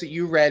history books that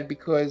you read,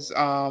 because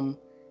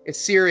it's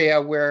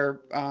Syria where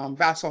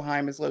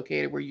Vasselheim is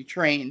located, where you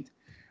trained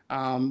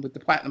with the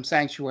Platinum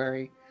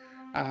Sanctuary,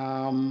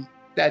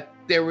 that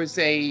there was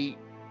an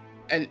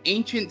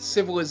ancient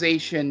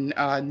civilization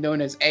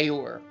known as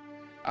Aor.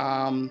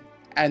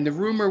 And the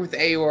rumor with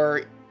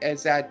Aor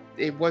is that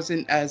it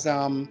wasn't as...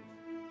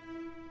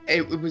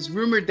 it was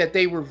rumored that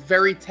they were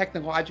very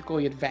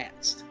technologically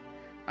advanced.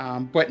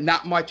 But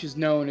not much is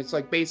known. It's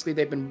like basically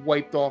they've been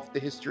wiped off the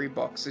history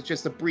books. It's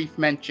just a brief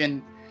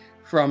mention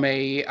from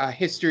a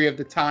history of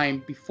the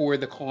time before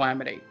the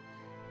Calamity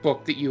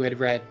book that you had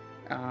read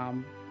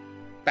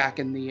back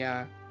in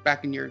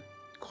your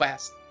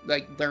class,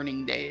 like,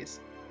 learning days.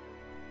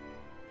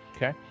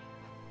 Okay.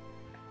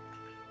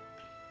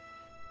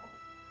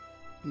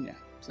 Yeah.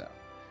 So,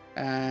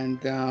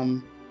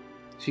 and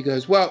she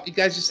goes, "Well, you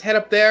guys just head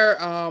up there.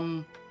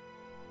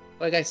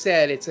 Like I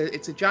said, it's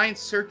a giant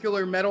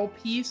circular metal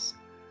piece,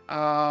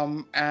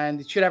 and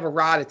it should have a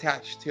rod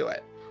attached to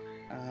it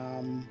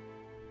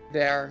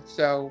there.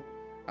 So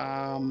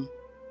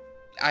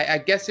I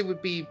guess it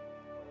would be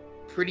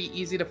pretty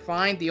easy to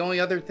find. The only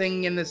other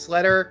thing in this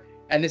letter,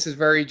 and this is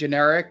very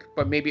generic,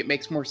 but maybe it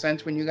makes more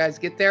sense when you guys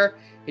get there,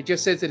 it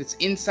just says that it's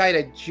inside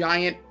a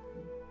giant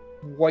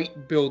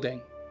white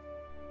building."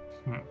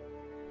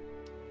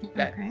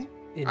 Okay.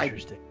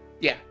 Interesting.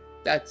 Yeah,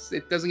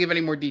 it doesn't give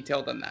any more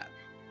detail than that.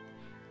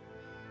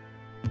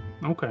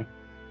 Okay.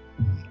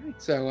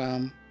 So,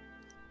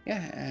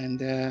 and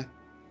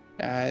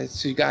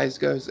so you guys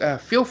goes,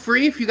 feel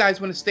free if you guys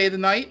want to stay the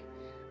night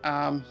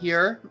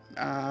here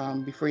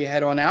before you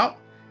head on out.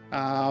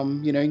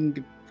 You can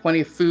get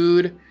plenty of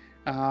food,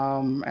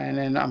 and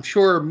then I'm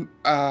sure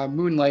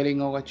Moonlighting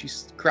will let you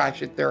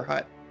crash at their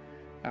hut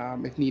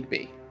if need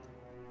be.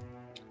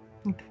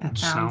 That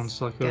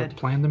sounds like good. a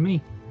plan to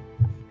me.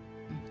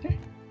 Okay.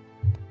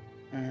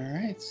 All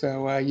right.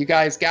 So you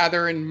guys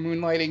gather in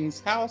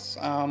Moonlighting's house.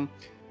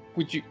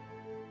 Would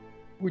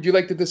you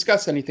like to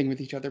discuss anything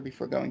with each other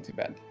before going to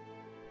bed?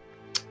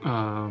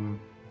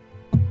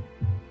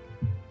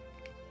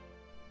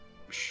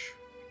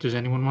 Does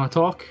anyone want to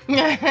talk?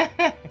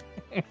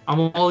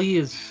 I'm all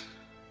ears.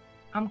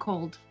 I'm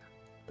cold.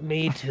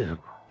 Me too.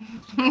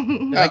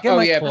 By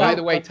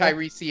the way,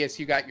 Tiresias,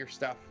 you got your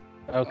stuff.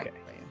 Okay.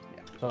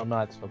 Yeah. So I'm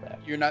not so bad.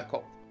 You're not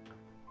cold.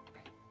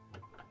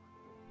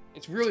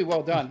 It's really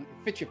well done.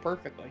 It fits you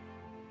perfectly.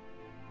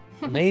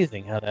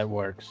 Amazing how that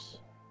works.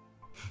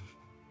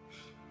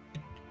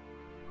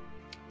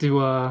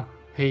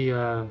 Hey Hey,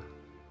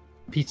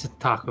 pizza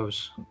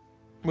tacos.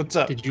 What's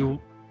up? Do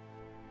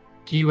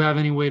you have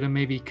any way to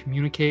maybe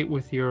communicate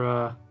with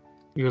your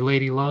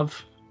lady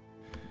love?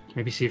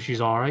 Maybe see if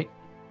she's all right.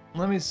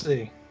 Let me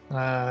see.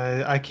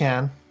 I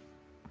can.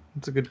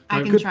 It's a good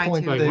I can good try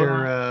point to.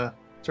 there,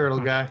 turtle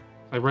guy.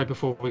 Like right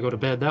before we go to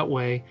bed. That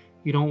way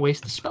you don't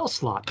waste the spell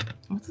slot.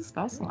 What's a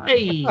spell slot?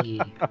 Hey.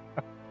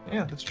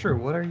 Yeah, that's true.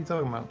 What are you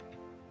talking about?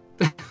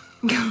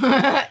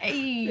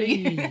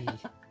 Hey.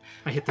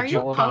 I hit the Are you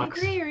jukebox.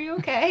 hungry? Are you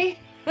okay?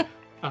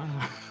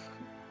 I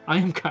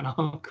am kind of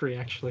hungry,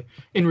 actually,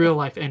 in real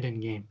life and in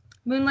game.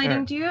 Moonlighting,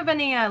 Alright. do you have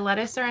any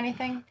lettuce or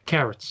anything?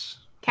 Carrots.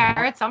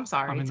 Carrots? I'm I'm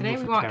sorry. in the Today mood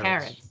we for want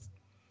carrots. carrots.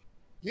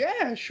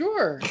 Yeah,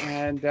 sure.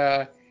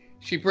 And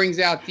she brings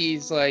out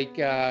these like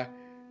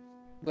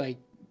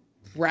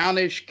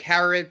brownish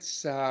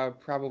carrots,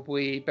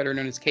 probably better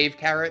known as cave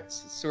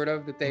carrots, sort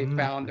of, that they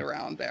found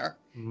around there.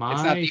 My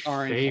It's not the orange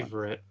one.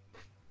 favorite.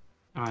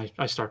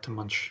 I start to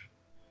munch.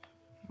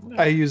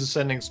 I use a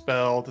sending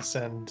spell to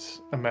send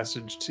a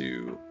message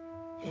to.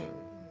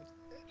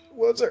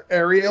 What's her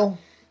Ariel?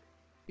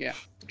 Yeah.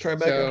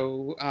 Tribeca.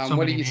 So, So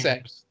what do many you say?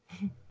 names.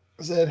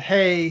 I said,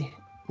 "Hey,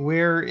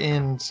 we're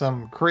in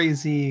some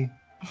crazy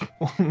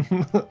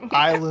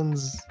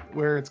islands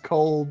where it's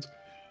cold.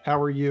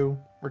 How are you?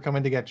 We're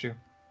coming to get you."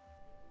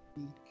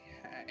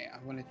 Okay,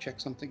 I want to check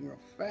something real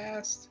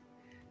fast.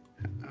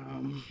 Before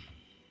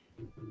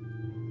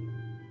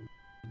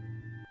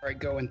I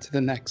go into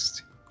the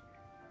next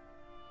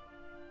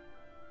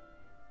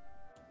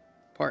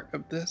part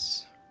of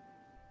this.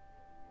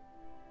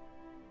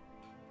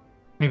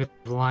 Maybe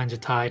the lines are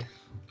tied.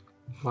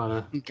 A lot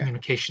of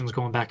communications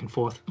going back and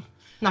forth.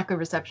 Not good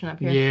reception up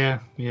here.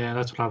 Yeah,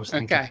 that's what I was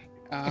thinking. Okay.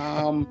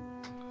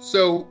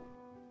 So,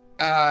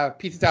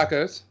 pizza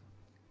tacos.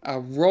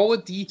 Roll a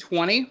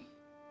d20.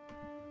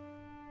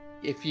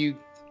 If you,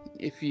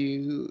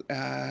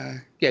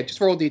 just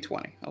roll a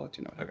d20. I'll let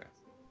you know. Okay.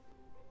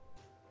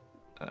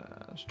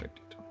 Straight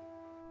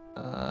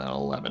D20.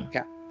 11.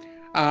 Okay.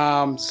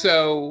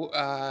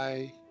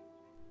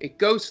 It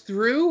goes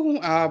through,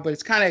 but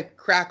it's kind of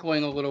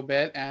crackling a little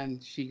bit,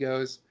 and she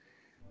goes.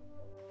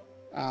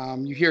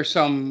 You hear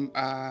some,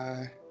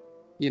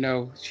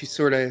 she's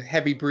sort of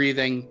heavy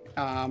breathing,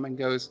 and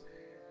goes,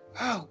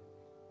 "Oh,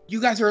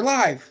 you guys are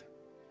alive.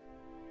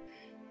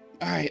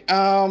 All right.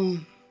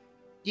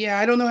 Yeah,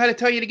 I don't know how to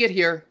tell you to get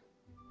here,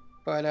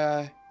 but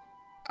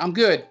I'm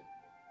good.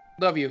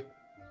 Love you."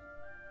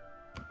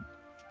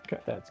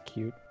 Okay. That's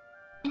cute.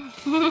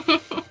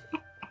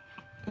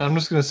 I'm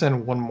just gonna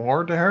send one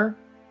more to her.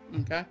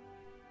 Okay.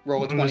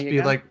 Roll a It'll 20 just be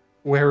again. like,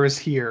 "Where is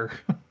here?"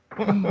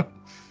 You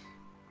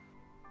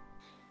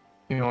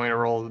want me to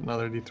roll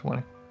another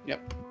d20?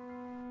 Yep.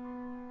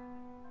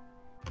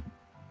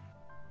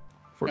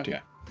 14.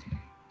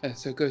 Okay.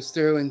 So it goes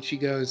through, and she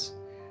goes,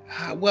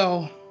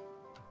 "Well,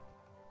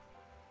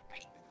 I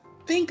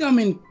think I'm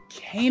in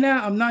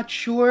Cana. I'm not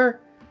sure.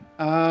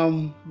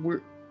 I'm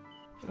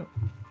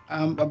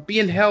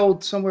being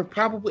held somewhere.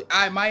 Probably,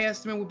 my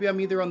estimate would be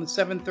I'm either on the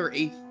 7th or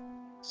 8th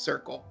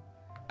circle.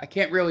 I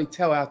can't really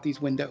tell out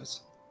these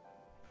windows."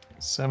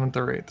 7th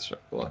or 8th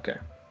circle. Okay.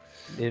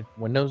 If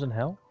Windows in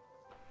Hell?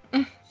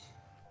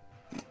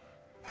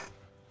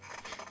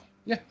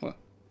 Yeah. Well.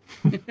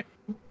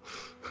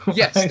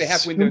 Yes, they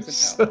have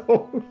windows in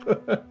hell.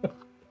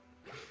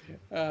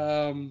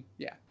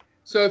 Yeah.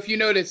 So if you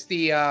notice,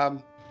 the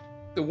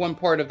one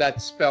part of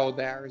that spell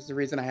there is the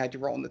reason I had you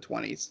roll in the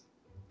 20s.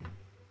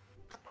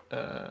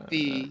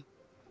 The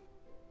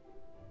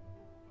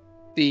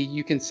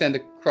you can send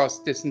across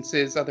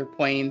distances, other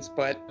planes,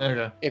 but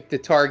Okay. if the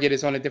target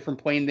is on a different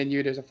plane than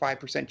you, there's a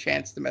 5%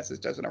 chance the message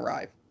doesn't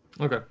arrive.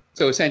 Okay.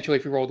 So essentially,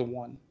 if you roll a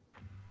 1,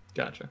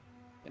 Gotcha.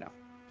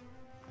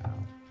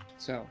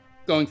 so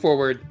going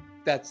forward,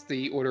 that's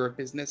the order of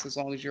business as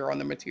long as you're on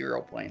the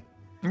material plane.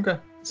 Okay.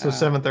 So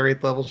 7th or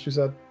 8th level, she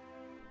said.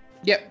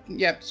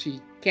 Yep. She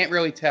can't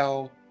really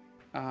tell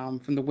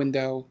from the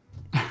window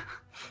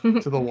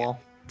To the wall.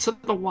 To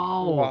the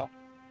wall.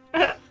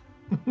 Wow.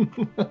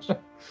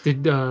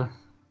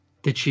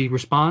 Did she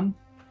respond?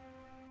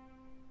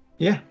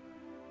 Yeah.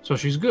 So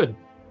she's good.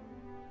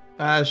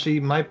 She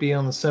might be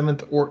on the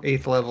 7th or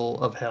 8th level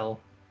of hell,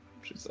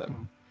 she said.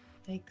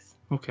 Thanks.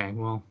 Okay,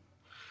 well,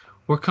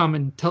 we're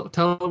coming. Tell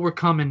her we're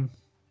coming.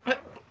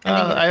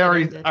 I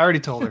already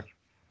told her.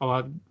 Oh,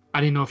 I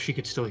didn't know if she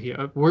could still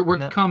hear. We're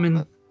No, coming.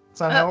 That's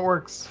not how it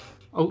works.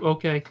 Oh,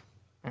 okay.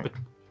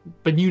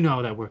 But you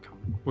know that we're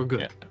coming. We're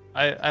good.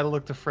 Yeah. I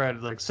looked to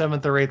Fred, like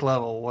 7th or 8th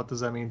level. What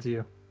does that mean to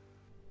you?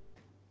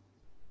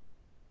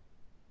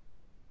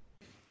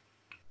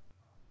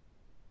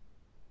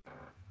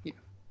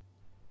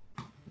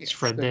 Is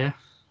Fred there?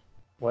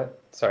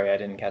 What? Sorry, I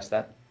didn't catch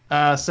that.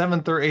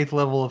 7th or 8th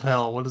level of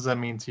hell. What does that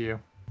mean to you?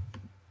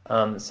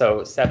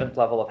 So 7th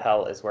level of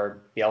hell is where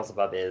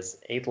Beelzebub is.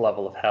 8th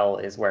level of hell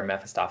is where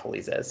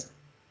Mephistopheles is.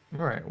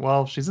 All right.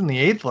 Well, she's in the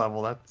 8th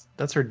level.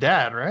 That's her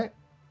dad, right?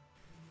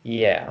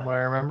 Yeah. From what I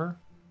remember.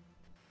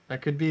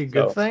 That could be a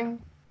good So-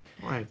 thing.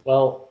 Right.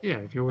 Well, Yeah.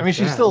 If you're. I mean,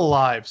 she's still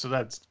alive, so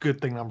that's good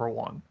thing number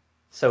 1.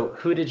 So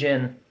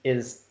Hudijin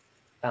is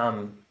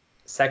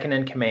second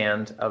in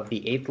command of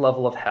the 8th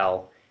level of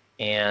hell,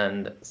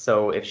 and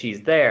so if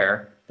she's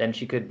there, then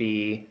she could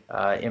be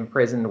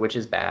imprisoned, which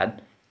is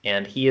bad.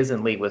 And he is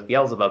in league with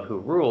Beelzebub, who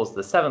rules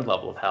the 7th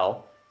level of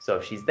hell. So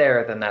if she's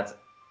there, then that's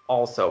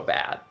also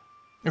bad.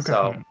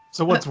 Okay.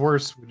 So what's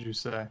worse, would you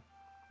say?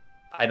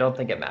 I don't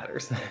think it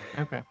matters.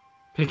 Okay.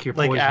 Pick your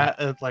Like,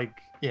 poison.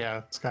 yeah,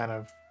 it's kind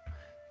of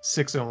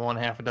 6 in one,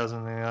 half a dozen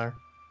in the other.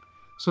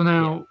 So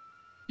now,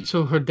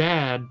 so her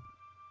dad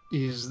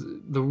is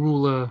the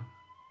ruler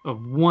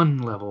of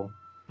 1 level.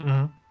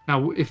 Mm-hmm.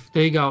 Now, if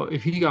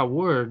he got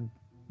word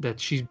that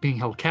she's being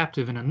held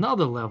captive in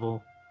another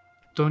level,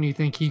 don't you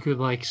think he could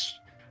like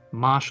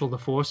marshal the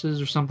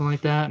forces or something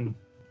like that and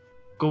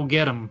go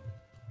get him?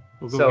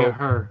 Or go get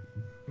her.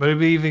 But it'd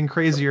be even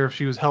crazier if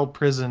she was held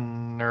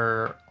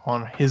prisoner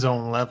on his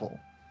own level.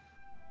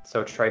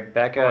 So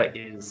Tribeca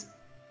is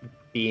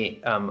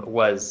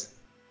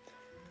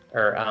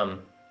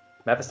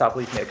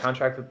Mephistopheles made a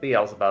contract with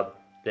Beelzebub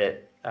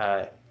that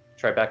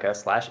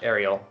Tribeca /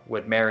 Ariel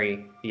would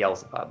marry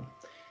Beelzebub.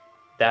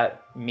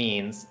 That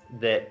means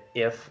that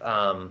if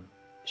that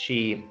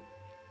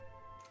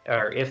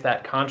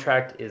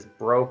contract is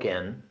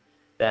broken,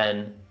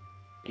 then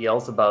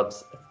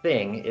Beelzebub's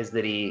thing is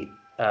that he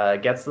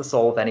gets the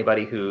soul of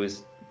anybody who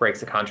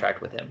breaks a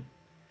contract with him.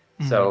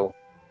 Mm-hmm. So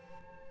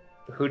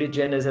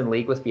Hudijin is in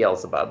league with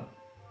Beelzebub,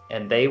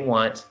 and they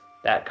want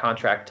that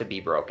contract to be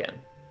broken.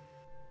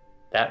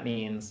 That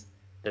means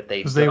that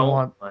they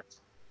don't want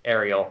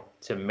Ariel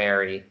to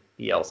marry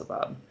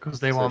Beelzebub. Because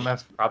they want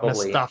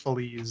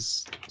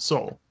Mephistopheles'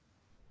 soul.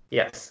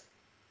 Yes.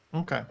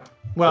 Okay.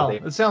 Well,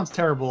 it sounds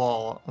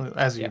terrible,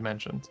 as you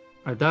mentioned.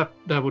 That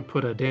would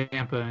put a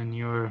damper in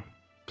your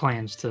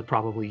plans to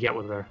probably get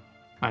with her,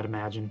 I'd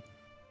imagine.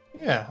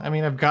 Yeah, I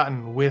mean, I've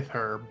gotten with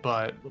her,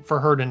 but for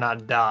her to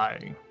not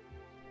die.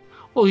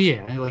 Well,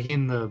 yeah, like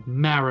in the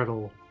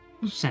marital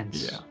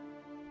sense.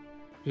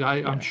 Yeah.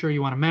 I'm sure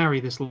you want to marry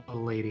this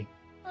little lady.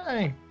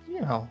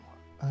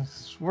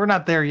 We're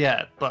not there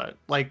yet, but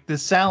like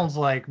this sounds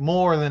like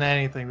more than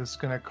anything this is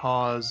going to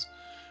cause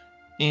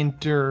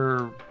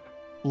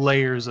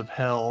layers of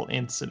hell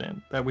incident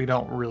that we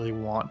don't really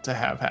want to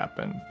have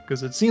happen,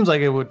 because it seems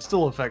like it would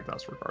still affect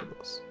us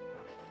regardless.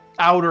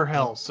 Outer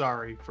hell,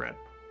 sorry, Fred.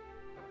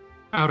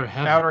 Outer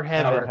heaven. Outer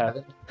heaven. Outer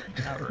heaven.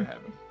 Outer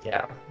heaven.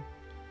 Yeah.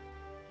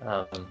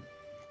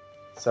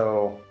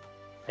 So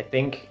I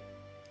think,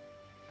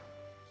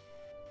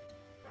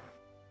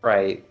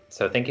 right,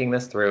 so thinking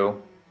this through,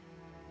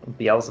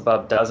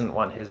 Beelzebub doesn't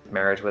want his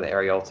marriage with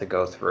Ariel to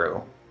go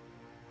through,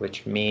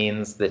 which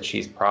means that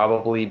she's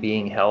probably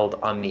being held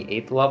on the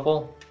 8th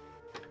level,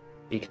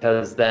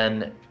 because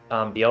then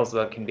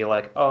Beelzebub can be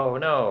like, oh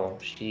no,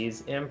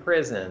 she's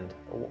imprisoned.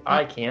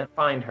 I can't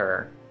find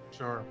her.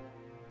 Sure.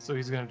 So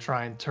he's going to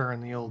try and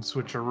turn the old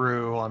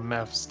switcheroo on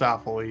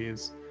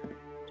Mephistopheles.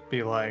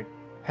 Be like,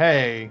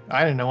 hey,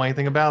 I didn't know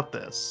anything about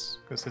this,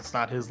 because it's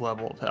not his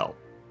level of hell.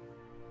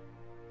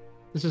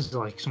 This is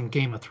like some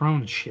Game of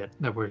Thrones shit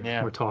that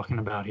we're talking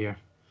about here.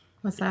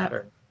 What's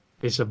that?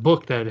 It's a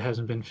book that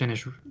hasn't been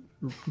finished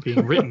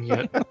being written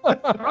yet.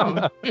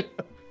 I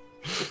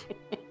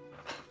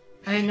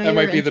didn't know that you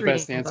might were be the into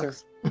best reading answer.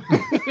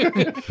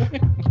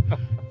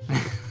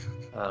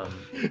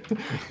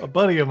 A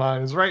buddy of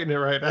mine is writing it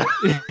right now.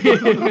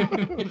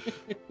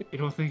 You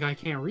don't think I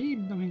can't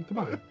read? I mean, come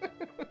on.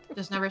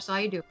 Just never saw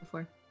you do it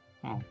before.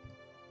 Well,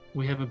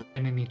 we haven't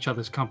been in each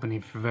other's company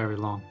for very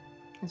long.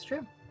 That's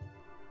true.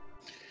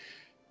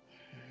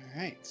 All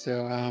right,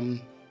 so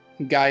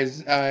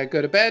guys, go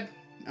to bed.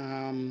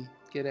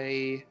 Get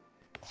a,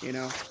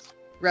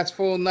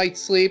 restful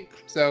night's sleep.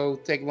 So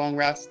take a long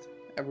rest,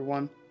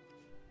 everyone.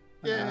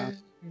 Yeah.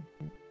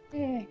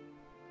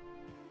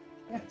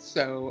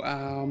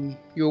 So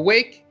you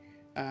awake,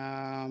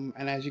 and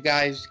as you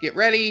guys get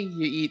ready,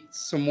 you eat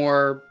some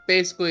more.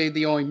 Basically,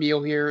 the only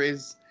meal here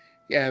is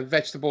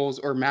vegetables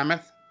or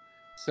mammoth.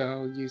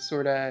 So you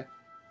sort of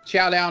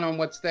chow down on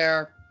what's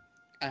there,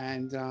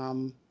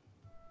 and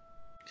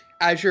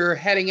as you're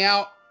heading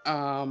out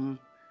to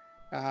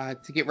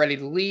get ready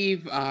to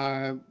leave,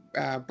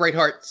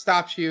 Brightheart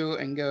stops you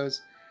and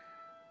goes,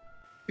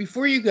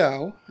 "Before you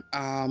go,"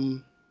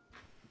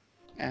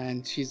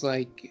 and she's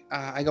like,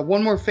 "I got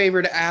one more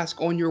favor to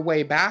ask on your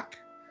way back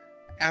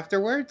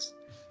afterwards.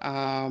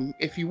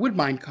 If you would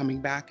mind coming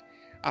back.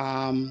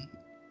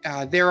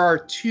 There are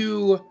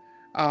 2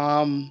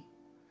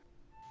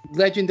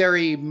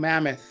 legendary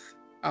mammoth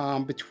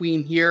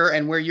between here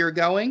and where you're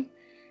going.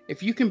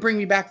 If you can bring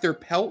me back their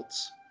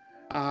pelts,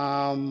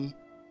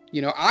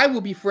 I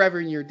will be forever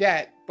in your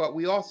debt, but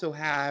we also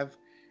have,"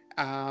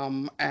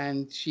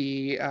 and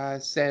she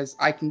says,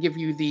 "I can give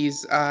you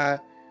these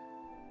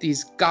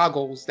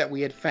goggles that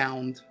we had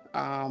found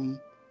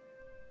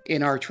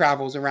in our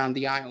travels around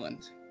the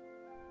island."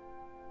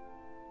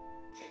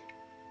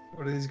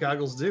 What do these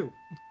goggles do?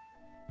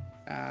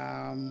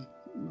 Do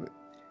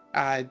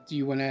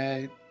you want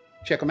to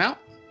check them out?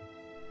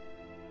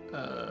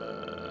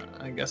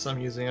 I guess I'm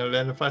using an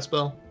identify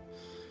spell.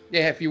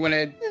 Yeah, if you want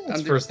to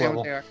That's first understand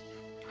level. what they are.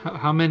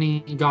 How many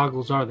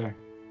goggles are there?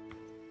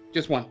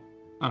 Just one.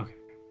 Okay.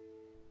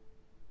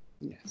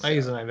 Yeah, I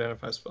use an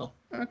identify spell.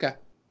 Okay.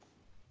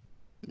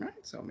 All right,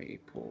 so let me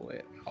pull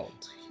it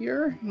out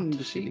here.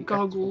 See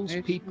goggles,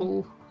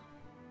 people.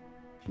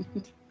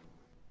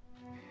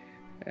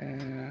 I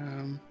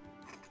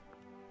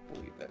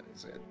believe that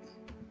is it.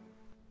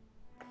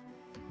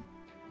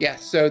 Yeah,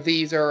 so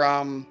these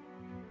are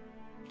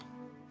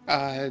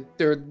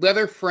they're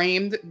leather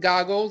framed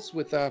goggles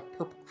with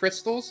purple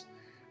crystals.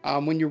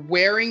 When you're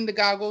wearing the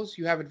goggles,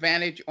 you have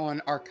advantage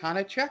on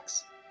Arcana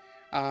checks,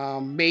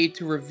 made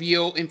to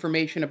reveal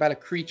information about a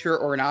creature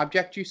or an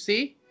object you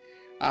see.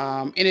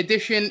 In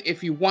addition,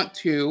 if you want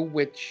to,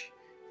 which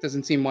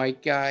doesn't seem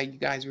like you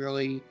guys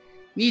really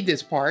need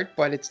this part,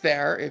 but it's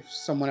there if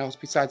someone else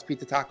besides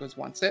Pizza Tacos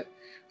wants it,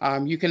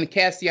 you can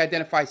cast the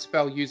Identify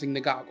spell using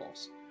the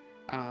goggles.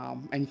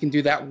 And you can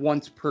do that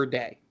once per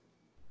day.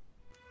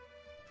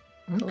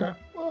 Okay.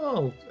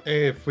 Well,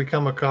 hey, if we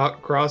come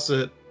across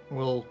it,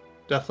 we'll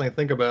definitely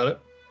think about it.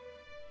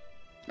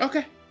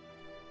 Okay.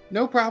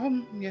 No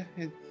problem. Yeah.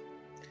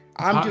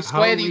 I'm just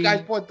glad that you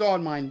guys brought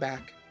Dawnmine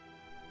back.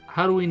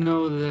 How do we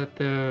know that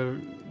they're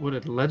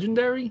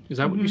legendary? Is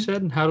that what you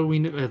said? And how do we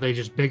know? Are they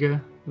just bigger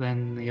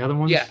than the other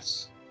ones?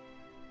 Yes.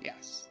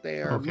 Yes,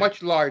 they are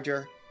much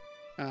larger.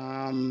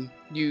 You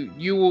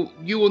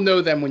will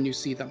know them when you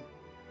see them.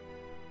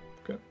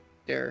 Okay.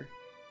 They're,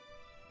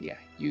 yeah.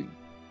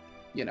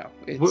 You know,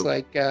 it's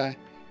like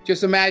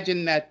just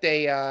imagine that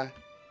they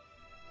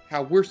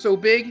how we're so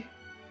big.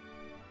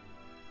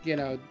 You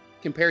know,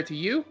 compared to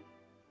you.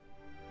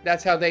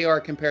 That's how they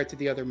are compared to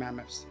the other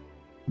mammoths.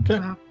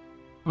 Okay.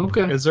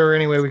 Okay. Is there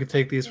any way we could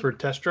take these for a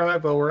test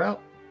drive while we're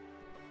out?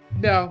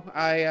 No,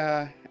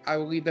 I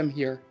will leave them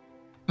here.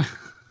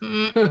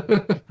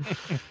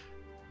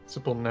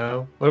 Simple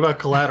no. What about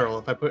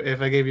collateral?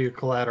 If I gave you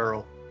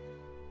collateral?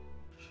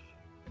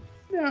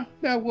 No,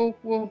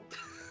 we'll.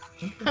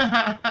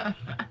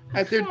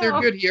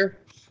 They're good here.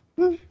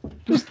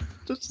 Just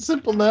a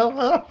simple no.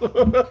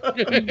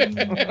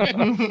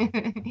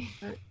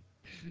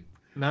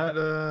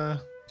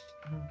 Not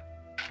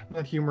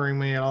humoring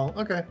me at all.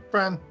 Okay,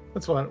 fine.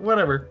 That's fine.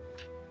 Whatever.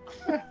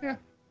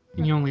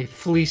 You only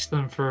fleece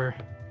them for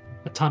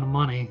a ton of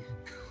money.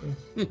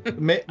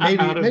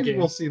 Maybe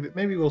we'll see.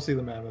 Maybe we'll see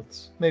the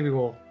mammoths. Maybe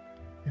we'll,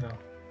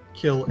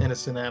 kill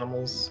innocent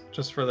animals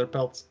just for their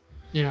pelts.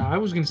 Yeah, I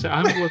was gonna say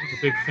I wasn't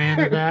a big fan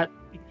of that.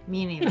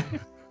 Me neither.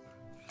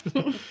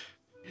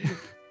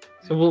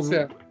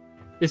 So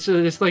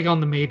it's like on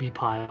the maybe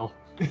pile.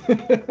 As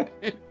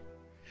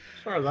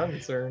far as I'm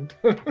concerned.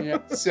 Yeah.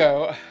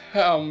 So,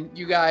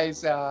 you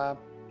guys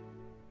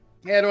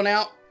head on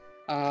out.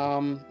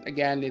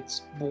 Again,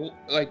 it's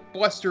like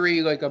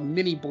blustery, like a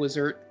mini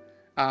blizzard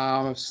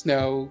of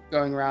snow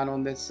going around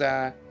on this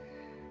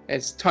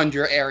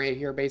tundra area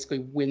here, basically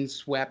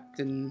windswept,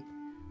 and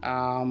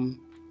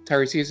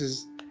Tiresias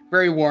is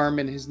very warm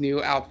in his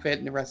new outfit,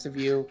 and the rest of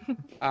you,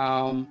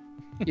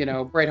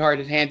 Brightheart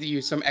had handed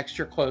you some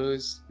extra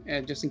clothes,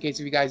 just in case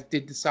if you guys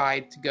did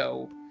decide to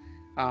go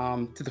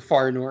to the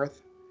far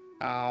north.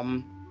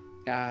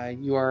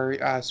 You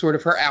are sort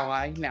of her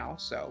ally now,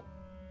 so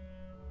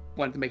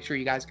wanted to make sure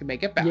you guys could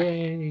make it back.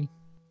 Yay!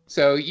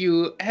 So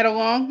you head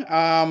along.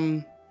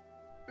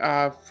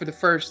 For the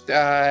first,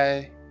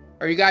 are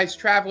you guys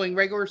traveling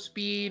regular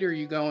speed, or are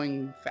you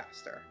going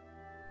faster?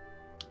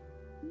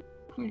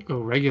 You go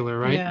regular,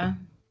 right? Yeah.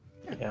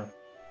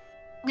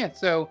 Yeah.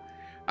 So,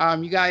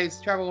 you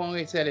guys travel along.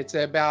 Like I said, it's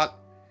about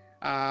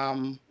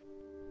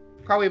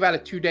probably about a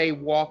 2-day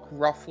walk,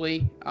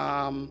 roughly,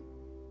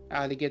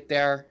 to get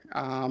there.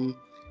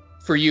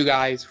 For you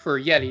guys, for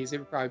Yetis, it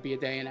would probably be a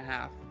day and a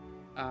half.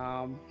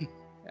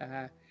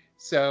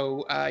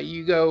 So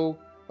you go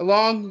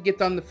along, you get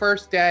done the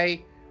first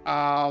day,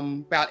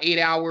 about 8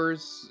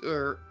 hours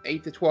or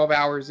 8 to 12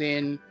 hours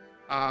in.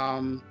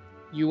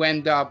 You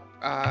end up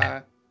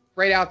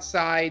right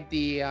outside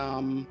the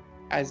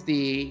as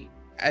the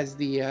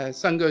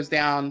sun goes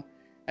down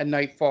and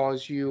night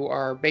falls. You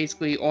are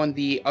basically on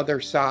the other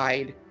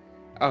side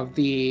of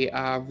the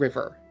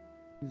river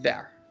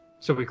there.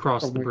 So we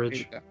cross the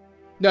bridge.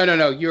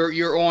 No.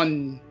 You're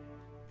on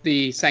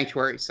the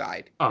sanctuary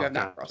side. You have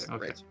not crossed the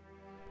bridge.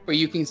 But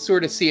you can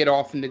sort of see it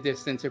off in the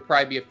distance. It'll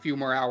probably be a few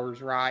more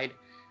hours ride.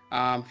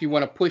 If you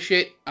want to push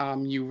it,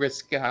 you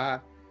risk,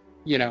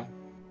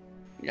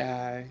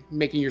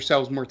 making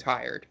yourselves more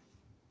tired.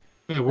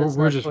 Yeah,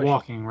 we're just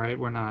walking, right?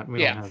 We're not. We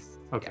don't have.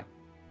 Okay.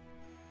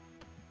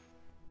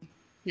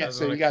 Yeah.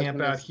 So you guys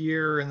camp out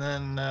here and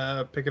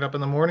then pick it up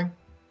in the morning.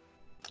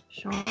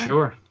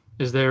 Sure.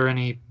 Is there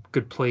any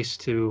good place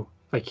to,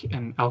 like,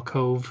 an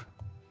alcove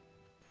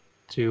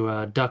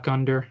to duck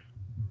under?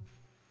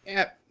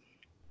 Yeah.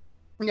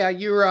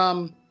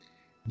 You're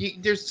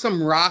there's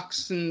some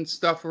rocks and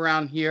stuff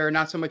around here.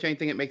 Not so much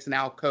anything that makes an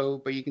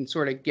alcove, but you can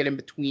sort of get in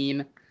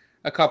between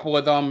a couple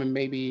of them and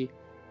maybe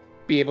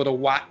be able to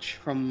watch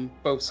from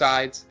both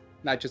sides,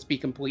 not just be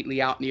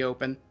completely out in the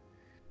open.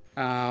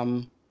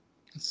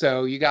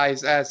 So you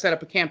guys set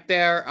up a camp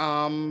there.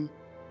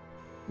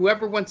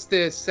 Whoever wants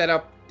to set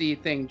up the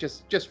thing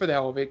just for the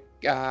hell of it.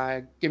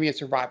 Give me a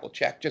survival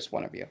check, just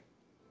one of you.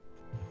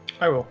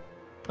 I will.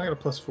 I got a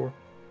 +4.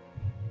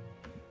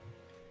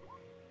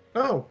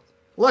 Oh,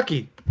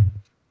 lucky.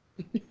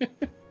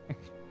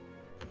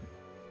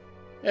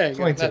 There you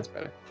go. 22. That's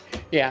better.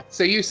 Yeah.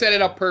 So you set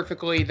it up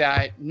perfectly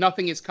that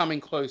nothing is coming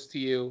close to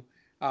you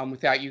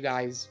without you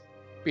guys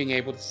being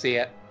able to see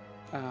it.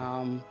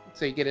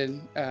 So you get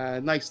a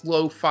nice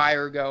low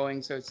fire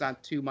going, so it's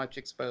not too much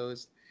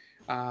exposed.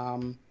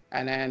 And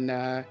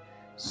then,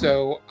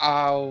 so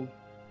I'll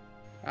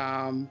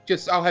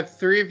have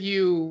 3 of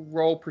you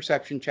roll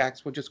perception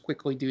checks. We'll just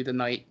quickly do the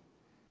night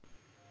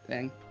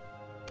thing.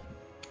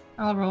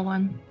 I'll roll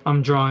one.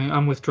 I'm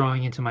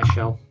withdrawing into my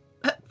shell.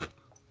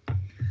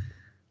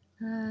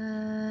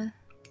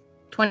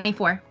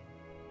 24.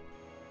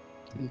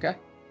 Okay.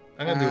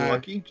 I'm gonna do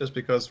lucky just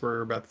because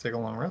we're about to take a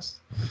long rest.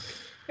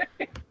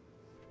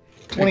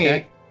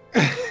 28.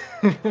 Who's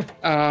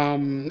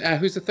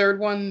the third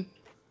one?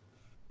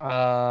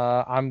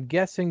 I'm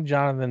guessing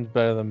Jonathan's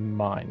better than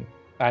mine.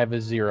 I have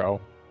a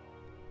 0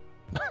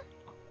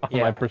 on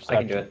my perception. I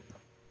can do it.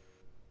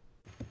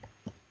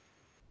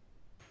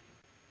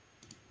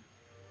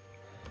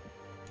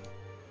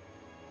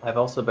 I've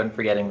also been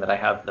forgetting that I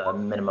have the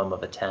minimum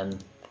of a 10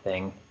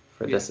 thing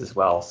for this as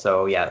well.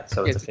 So yeah,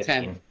 so it's a 15.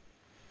 10.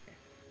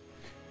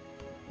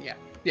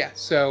 Yeah.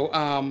 So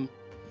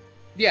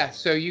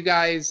so you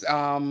guys,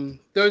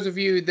 those of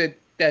you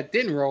that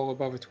didn't roll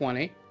above a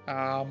 20,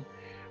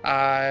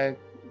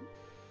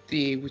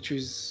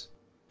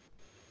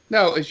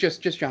 it's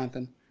just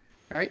Jonathan,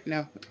 right?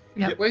 No.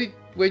 Yep. What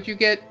did you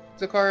get,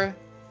 Zakara?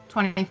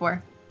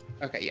 24.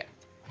 Okay,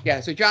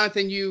 yeah. So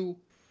Jonathan, you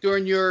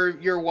during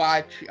your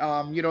watch,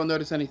 you don't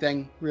notice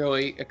anything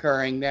really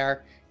occurring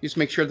there. You just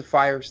make sure the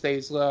fire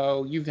stays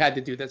low. You've had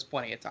to do this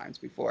plenty of times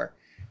before.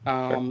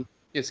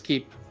 Just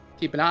keep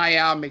an eye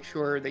out, make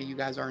sure that you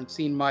guys aren't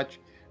seeing much,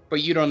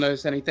 but you don't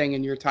notice anything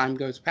and your time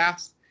goes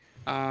past.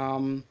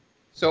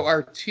 So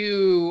our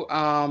 2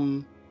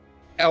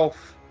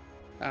 elf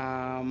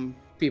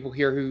people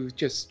here who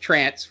just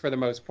trance for the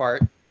most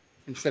part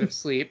instead of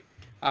sleep.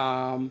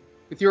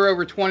 With your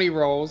over 20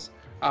 rolls,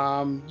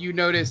 you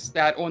notice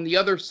that on the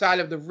other side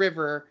of the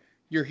river,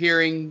 you're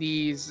hearing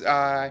these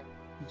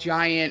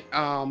giant,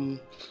 I'm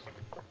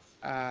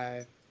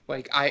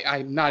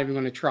not even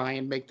going to try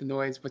and make the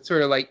noise, but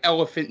sort of like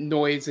elephant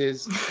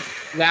noises,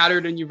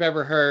 louder than you've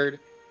ever heard,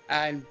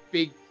 and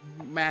big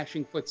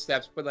mashing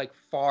footsteps, but like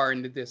far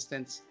in the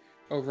distance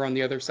over on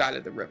the other side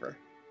of the river.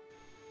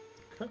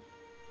 Okay.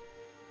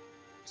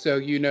 So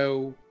you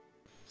know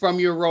from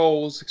your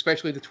rolls,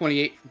 especially the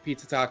 28 from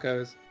Pizza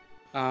Tacos,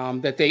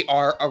 that they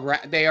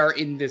are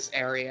in this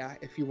area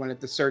if you wanted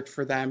to search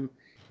for them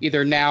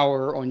either now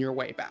or on your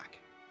way back.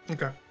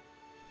 Okay.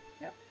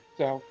 Yeah.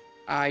 So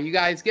you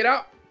guys get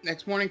up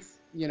next morning,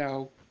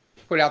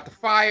 put out the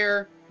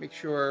fire, make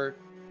sure,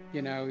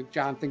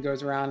 Jonathan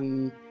goes around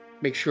and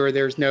make sure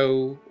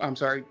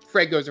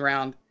Fred goes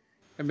around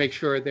and make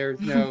sure there's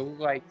no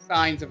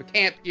signs of a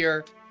camp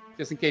here,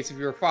 just in case if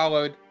you were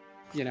followed,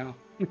 kind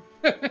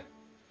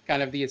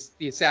of the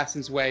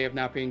assassin's way of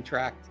not being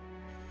tracked.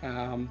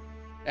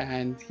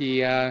 And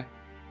you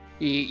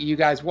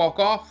guys walk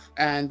off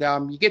and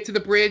you get to the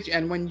bridge,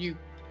 and when you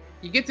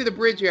get to the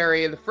bridge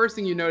area, the first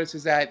thing you notice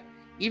is that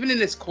even in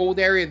this cold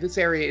area, this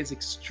area is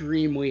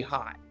extremely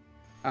hot.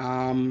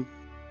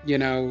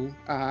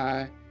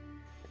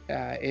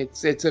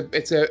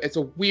 It's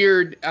a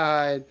weird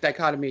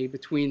dichotomy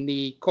between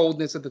the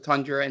coldness of the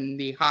tundra and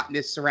the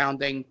hotness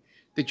surrounding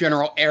the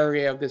general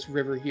area of this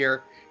river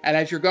here. And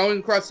as you're going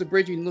across the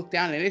bridge, you can look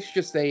down, and it's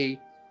just a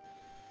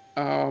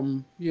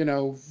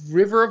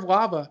river of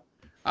lava.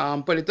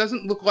 But it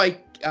doesn't look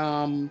like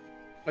from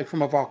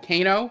a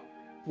volcano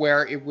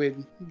where it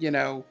would,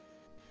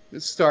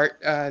 start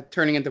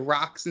turning into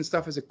rocks and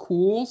stuff as it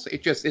cools.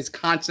 It just is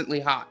constantly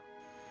hot.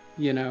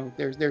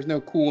 There's no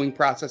cooling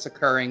process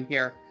occurring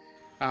here.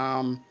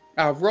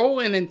 Roll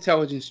an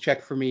intelligence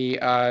check for me,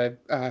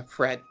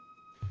 Fred.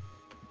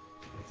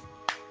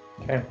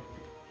 Okay.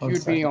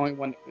 You'd be the only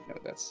one that would know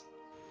this.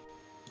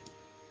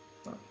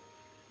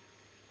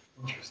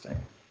 Interesting.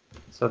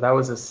 So that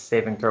was a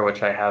saving throw,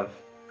 which I have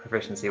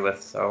proficiency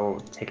with. So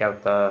take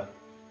out so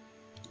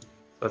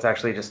it's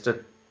actually just a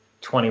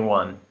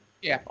 21.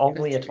 Yeah.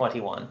 Only a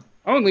 21.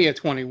 Only a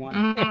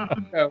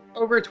 21. So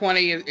over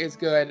 20 is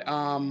good.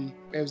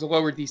 It was a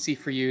lower DC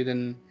for you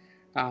than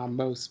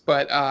most.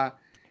 But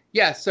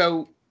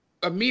so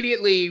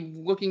immediately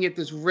looking at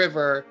this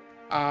river,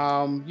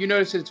 you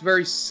notice that it's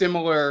very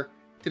similar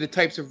to the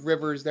types of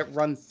rivers that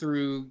run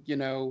through,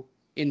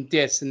 in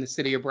Dis in the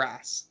city of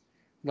Brass.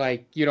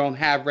 Like, you don't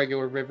have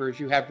regular rivers.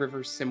 You have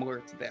rivers similar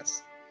to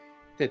this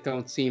that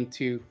don't seem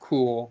to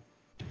cool.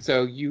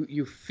 So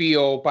you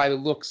feel by the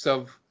looks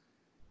of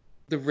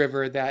the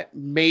river that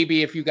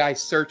maybe if you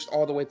guys searched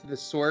all the way to the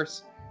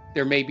source,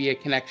 there may be a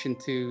connection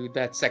to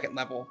that second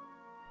level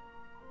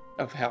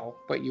of hell,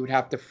 but you would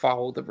have to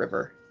follow the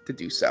river to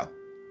do so.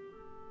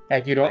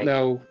 Like, you don't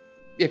know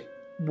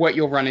what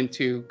you'll run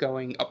into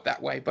going up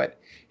that way, but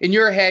in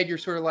your head, you're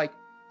sort of like,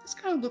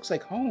 this kind of looks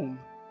like home.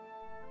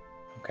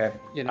 Okay.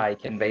 You know. I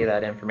convey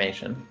that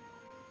information.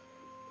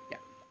 Yeah.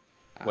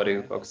 What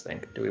do folks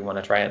think? Do we want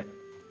to try it?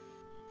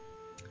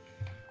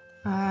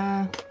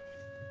 I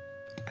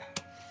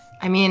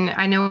mean,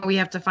 I know we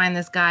have to find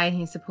this guy.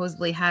 He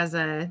supposedly has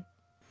that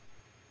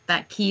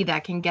key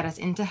that can get us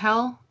into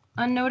hell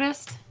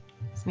unnoticed.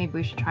 So maybe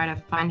we should try to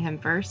find him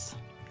first.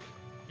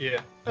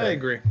 Yeah, I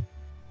agree.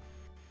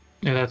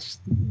 Yeah, that's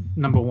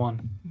number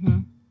one.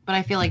 But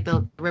I feel like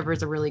the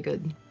river's a really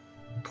good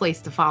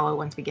place to follow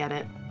once we get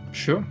it.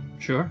 Sure.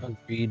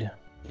 Agreed.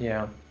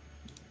 Yeah.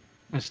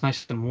 It's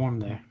nice and warm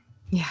there.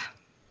 Yeah.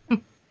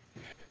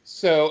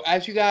 So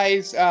as you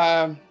guys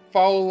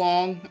follow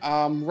along,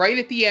 right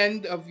at the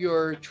end of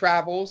your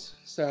travels,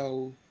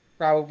 so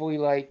probably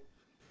like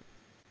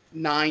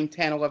 9,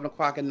 10, 11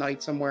 o'clock at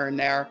night, somewhere in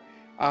there,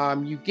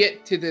 you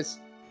get to this,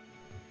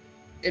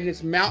 in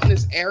this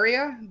mountainous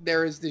area,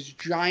 there is this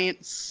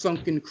giant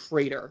sunken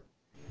crater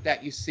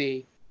that you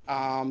see.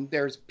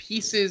 There's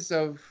pieces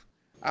of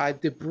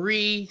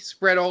debris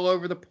spread all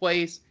over the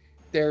place.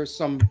 There's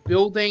some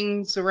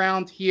buildings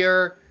around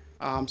here,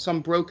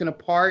 some broken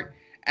apart.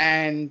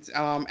 And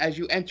as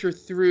you enter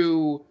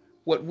through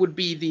what would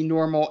be the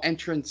normal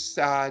entrance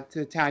to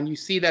the town, you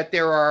see that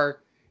there are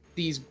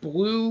these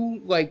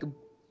blue, like,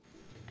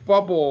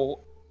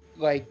 bubble,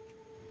 like,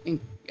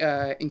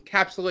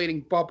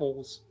 encapsulating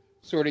bubbles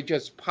sort of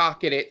just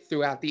pocketed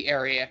throughout the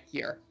area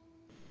here.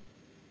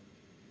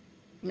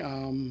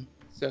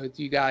 So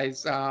do you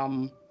guys,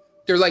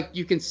 they're like,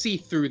 you can see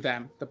through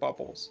them, the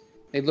bubbles.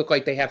 They look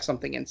like they have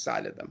something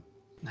inside of them.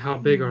 How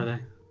big are they?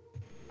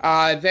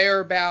 They're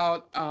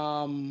about,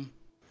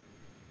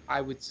 I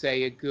would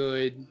say, a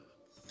good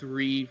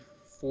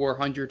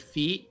 300-400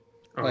 feet,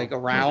 like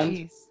around.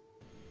 Jeez.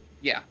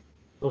 Yeah.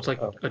 So it's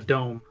like a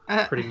dome,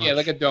 pretty much. Yeah,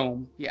 like a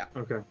dome. Yeah.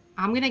 Okay.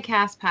 I'm gonna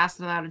cast Pass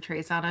Without a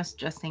Trace on us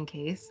just in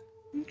case.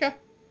 Okay.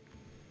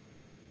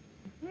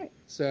 All right.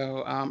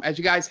 So as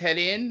you guys head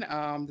in,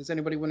 does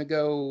anybody want to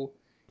go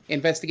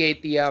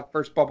investigate the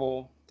first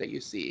bubble that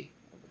you see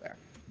over there?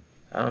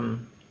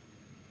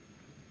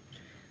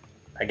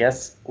 I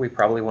guess we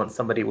probably want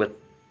somebody with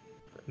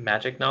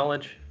magic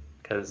knowledge,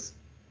 because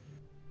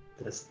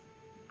this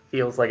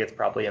feels like it's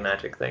probably a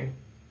magic thing.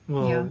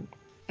 Well, Yeah.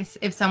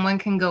 If someone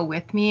can go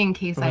with me in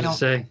case I was gonna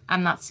say.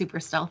 I'm not super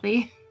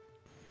stealthy.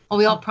 Well,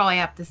 we all probably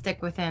have to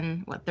stick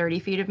within, 30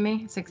 feet of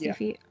me? 60 Yeah.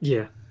 feet?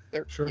 Yeah.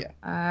 Sure.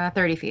 Yeah.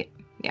 30 feet.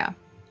 Yeah.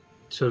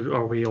 So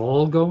are we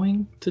all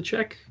going to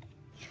check?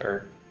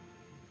 Sure.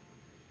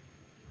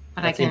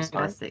 But That I can seems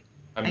fine. investigate.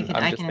 I'm I just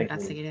can thinking-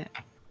 investigate it.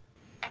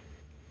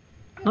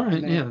 All right.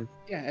 And then-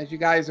 Yeah. Yeah, as you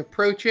guys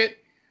approach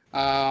it,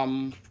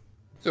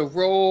 so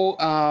roll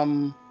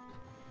an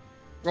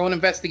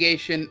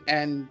investigation,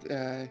 and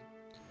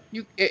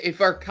if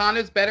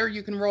Arcana's better,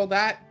 you can roll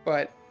that,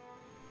 but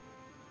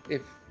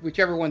if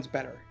whichever one's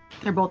better.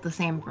 They're both the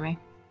same for me.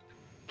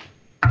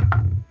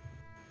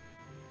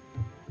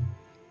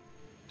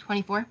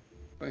 24.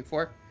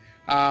 24.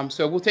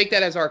 So we'll take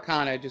that as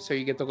Arcana, just so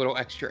you get the little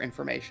extra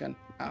information,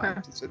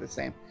 since they're the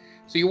same.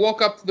 So you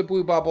walk up to the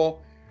blue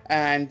bubble,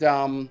 and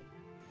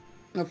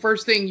the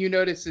first thing you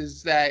notice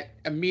is that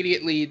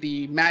immediately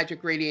the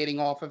magic radiating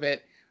off of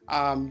it,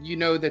 you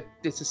know that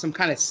this is some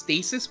kind of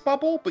stasis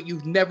bubble, but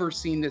you've never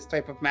seen this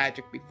type of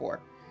magic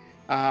before.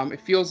 It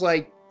feels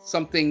like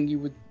something you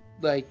would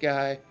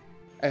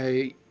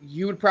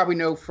you would probably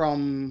know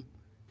from,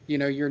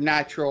 your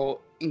natural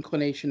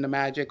inclination to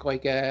magic,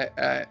 like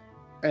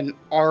an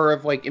aura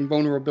of like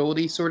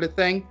invulnerability sort of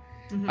thing.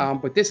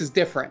 But this is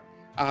different.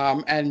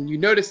 And you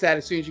notice that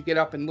as soon as you get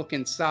up and look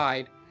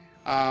inside,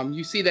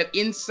 you see that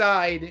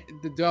inside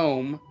the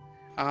dome,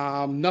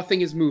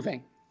 nothing is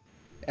moving.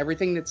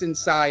 Everything that's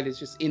inside is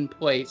just in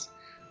place.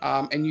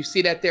 And you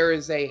see that there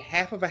is a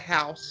half of a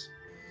house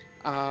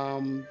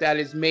that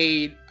is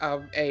made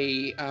of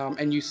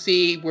and you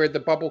see where the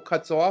bubble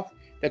cuts off,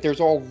 that there's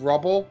all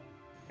rubble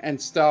and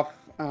stuff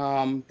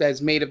that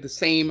is made of the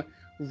same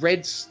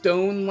red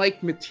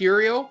stone-like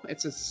material.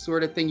 It's a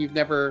sort of thing you've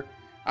never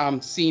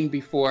seen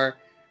before.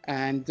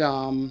 And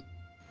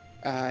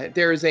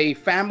there is a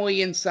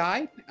family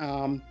inside.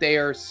 They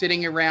are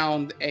sitting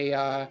around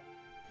a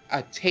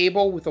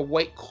table with a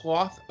white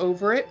cloth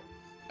over it,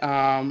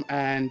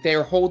 and they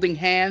are holding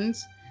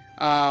hands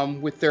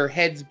with their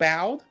heads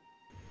bowed.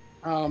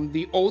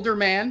 The older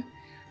man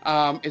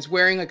is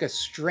wearing like a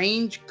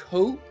strange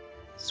coat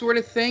sort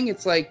of thing.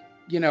 It's like,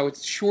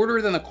 it's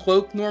shorter than a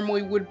cloak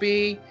normally would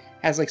be,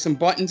 has like some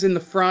buttons in the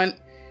front,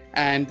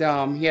 and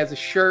he has a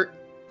shirt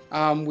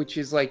which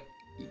is like,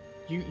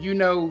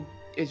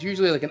 it's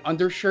usually like an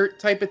undershirt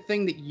type of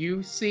thing that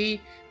you see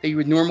that you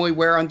would normally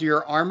wear under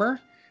your armor,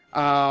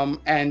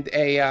 and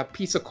a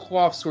piece of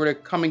cloth sort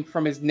of coming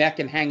from his neck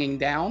and hanging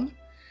down.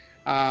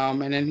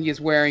 And then he is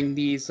wearing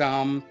these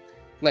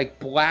like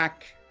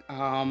black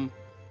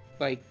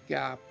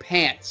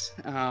pants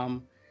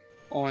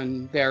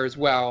on there as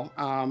well.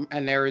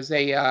 And there is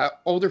a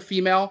older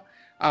female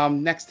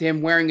next to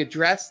him wearing a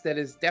dress that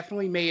is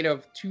definitely made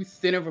of too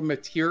thin of a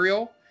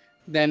material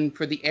than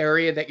for the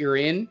area that you're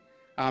in.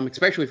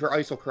 especially for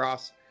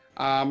Isocross.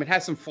 It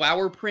has some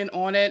flower print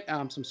on it,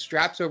 some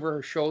straps over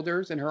her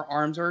shoulders, and her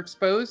arms are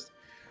exposed.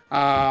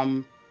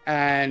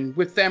 And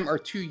with them are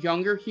 2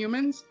 younger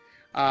humans.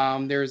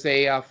 There's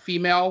a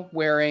female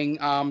wearing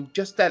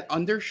just that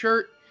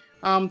undershirt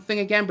thing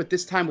again, but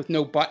this time with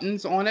no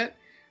buttons on it.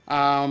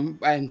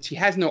 And she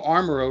has no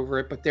armor over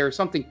it, but there's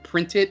something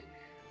printed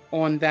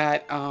on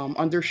that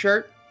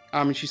undershirt.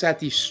 And she's got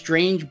these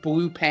strange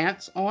blue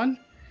pants on.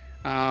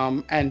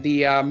 And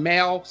the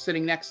male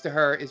sitting next to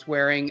her is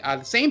wearing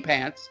the same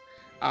pants,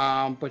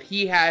 but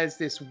he has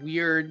this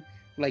weird,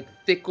 like,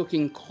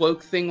 thick-looking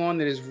cloak thing on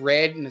that is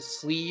red, and the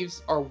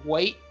sleeves are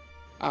white.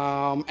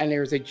 And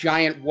there's a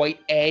giant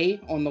white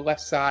A on the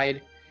left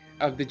side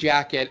of the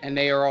jacket, and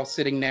they are all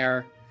sitting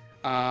there.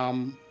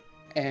 And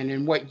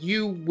in what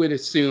you would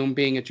assume,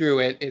 being a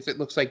druid, is it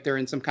looks like they're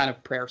in some kind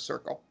of prayer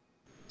circle.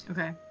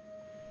 Okay.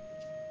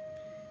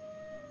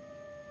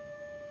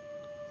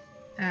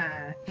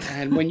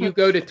 And when you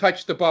go to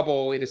touch the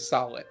bubble, it is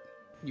solid.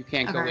 You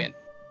can't go in.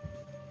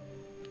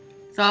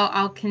 So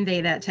I'll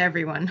convey that to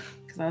everyone,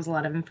 because that was a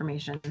lot of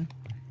information.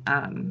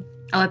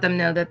 I'll let them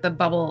know that the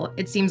bubble,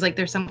 it seems like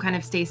there's some kind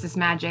of stasis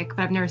magic,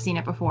 but I've never seen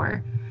it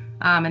before.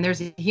 And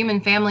there's a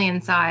human family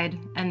inside,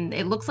 and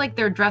it looks like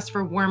they're dressed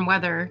for warm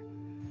weather.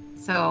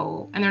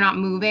 So, and they're not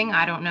moving.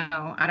 I don't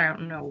know. I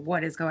don't know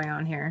what is going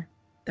on here.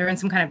 They're in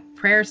some kind of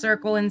prayer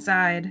circle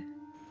inside.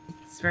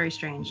 It's very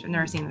strange. I've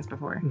never seen this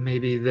before.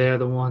 Maybe they're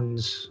the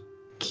ones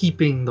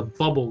keeping the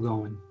bubble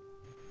going.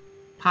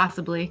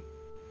 Possibly.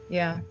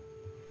 Yeah.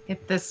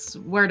 If this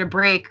were to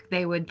break,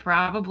 they would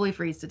probably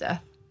freeze to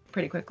death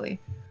pretty quickly.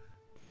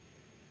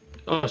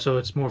 Oh, so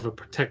it's more of a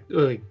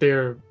like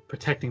they're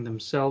protecting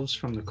themselves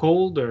from the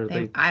cold, or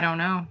I don't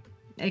know.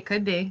 It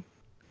could be.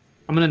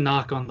 I'm gonna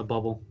knock on the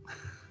bubble.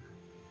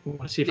 I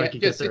want to see if I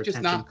can get their attention. It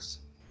just knocks.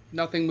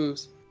 Nothing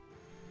moves.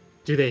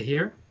 Do they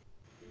hear?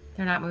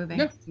 They're not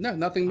moving. No,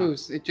 nothing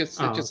moves. It's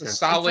just okay. a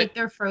solid. It's like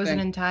they're frozen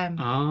in time.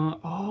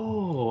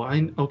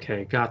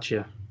 Okay,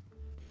 gotcha.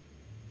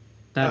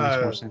 That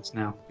makes more sense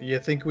now. You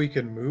think we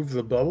can move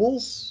the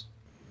bubbles?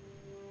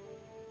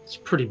 It's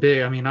pretty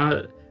big. I mean,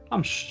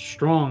 I'm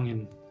strong,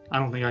 and I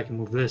don't think I can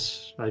move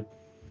this.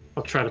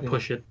 I'll try to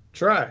push it.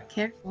 Try.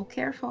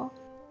 Careful.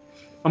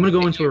 I'm gonna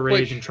go into a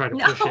rage and try to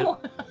push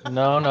it.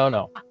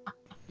 No.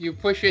 You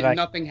push it,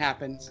 nothing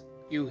happens.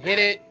 You hit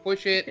it,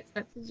 push it,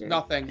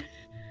 nothing.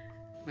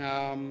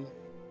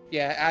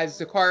 Yeah, as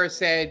Zakara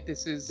said,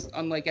 this is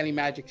unlike any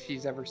magic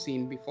she's ever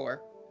seen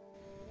before.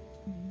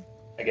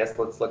 I guess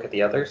let's look at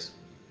the others.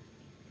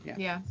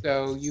 Yeah.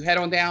 So you head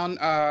on down.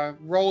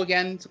 Roll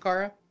again,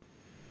 Zakara.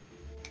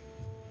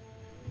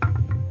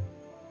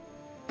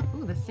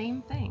 Ooh, the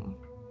same thing.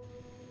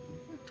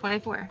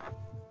 24.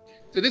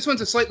 So this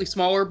one's a slightly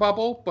smaller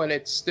bubble, but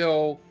it's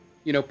still,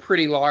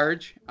 pretty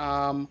large.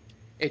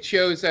 It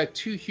shows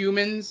 2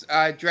 humans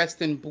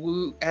dressed in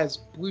blue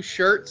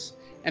shirts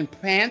and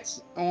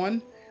pants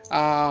on,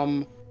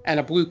 and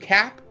a blue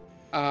cap.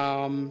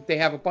 They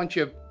have a bunch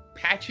of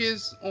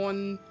patches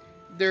on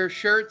their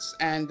shirts,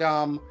 and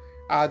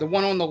the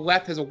one on the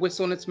left has a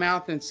whistle in its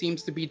mouth and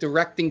seems to be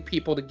directing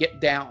people to get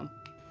down.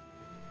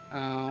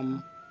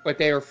 But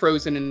they are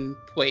frozen in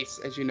place,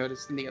 as you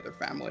noticed in the other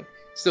family.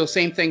 Still,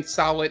 same thing,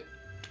 solid,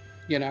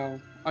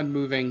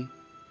 unmoving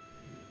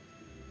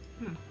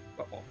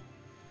bubble.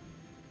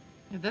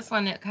 This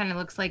one, it kind of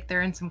looks like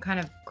they're in some kind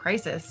of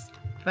crisis.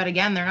 But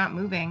again, they're not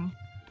moving.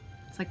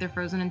 It's like they're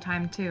frozen in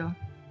time, too.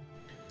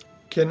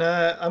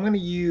 I'm going to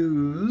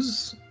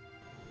use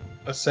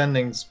a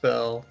sending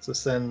spell to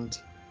send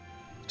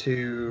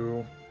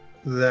to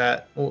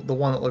the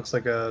one that looks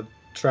like a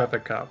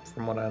traffic cop,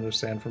 from what I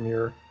understand from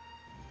your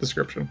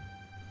description.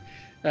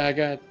 Go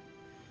ahead.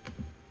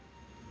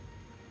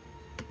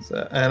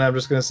 So, and I'm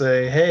just going to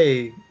say,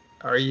 hey,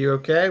 are you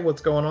okay?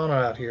 What's going on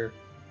out here?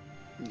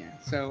 Yeah,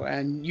 so,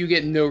 and you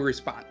get no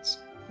response.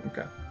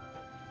 Okay.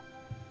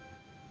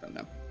 From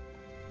them.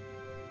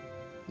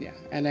 Yeah,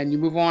 and then you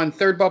move on.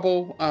 Third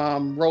bubble,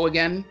 roll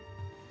again.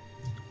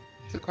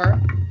 Zakara?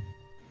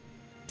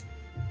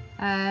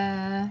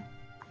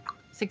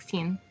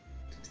 16.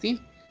 16?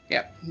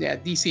 Yeah,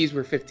 DCs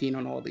were 15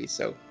 on all these,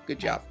 so good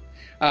job.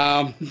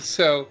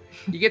 So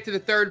you get to the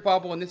third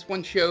bubble, and this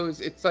one shows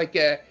it's like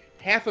a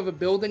half of a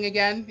building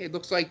again. It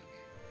looks like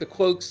the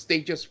cloaks,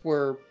 they just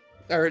were,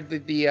 or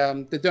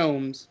the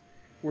domes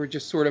were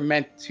just sort of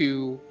meant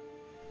to,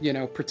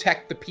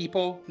 protect the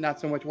people, not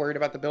so much worried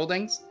about the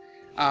buildings.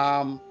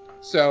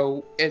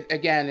 So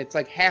again, it's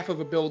like half of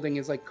a building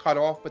is like cut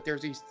off, but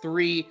there's these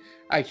 3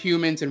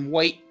 humans in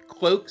white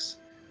cloaks.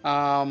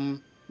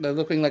 They're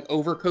looking like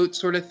overcoats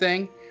sort of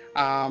thing.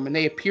 And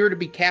they appear to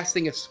be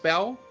casting a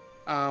spell,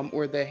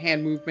 or the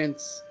hand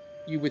movements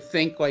you would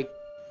think like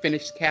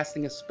finished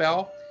casting a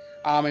spell.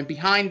 And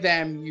behind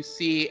them, you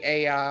see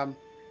a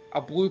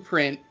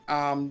blueprint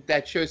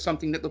that shows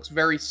something that looks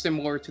very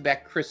similar to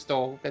that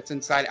crystal that's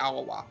inside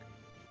Alawak.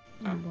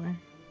 Oh boy.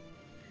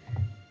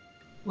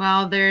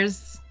 Well,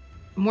 there's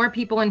more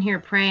people in here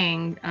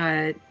praying.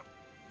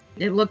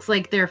 It looks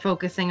like they're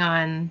focusing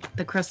on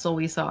the crystal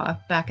we saw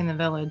back in the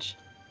village.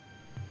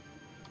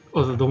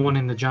 Oh, the one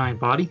in the giant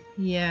body?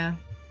 Yeah.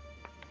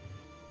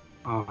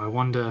 Oh, I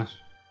wonder.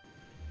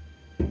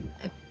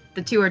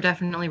 The two are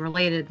definitely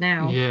related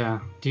now. Yeah.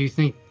 Do you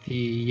think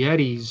the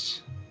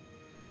Yetis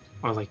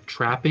are like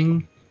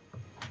trapping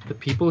the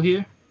people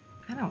here?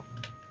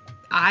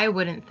 I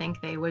wouldn't think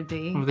they would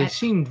be. Well, they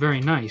seemed very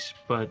nice,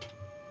 but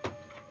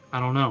I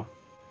don't know.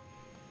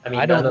 I mean,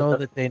 I don't know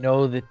that they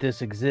know that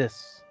this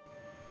exists.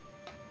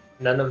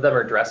 None of them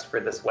are dressed for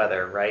this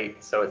weather,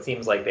 right? So it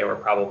seems like they were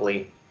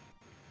probably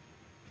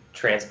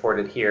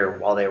transported here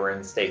while they were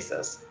in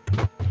stasis.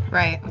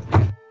 Right.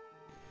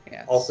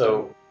 Yes.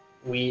 Also,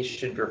 we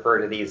should refer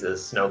to these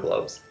as snow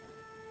globes.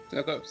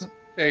 Snow globes.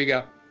 There you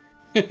go.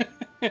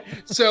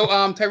 So,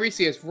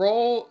 Tiresias,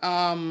 roll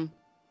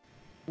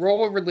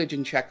a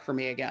religion check for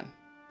me again.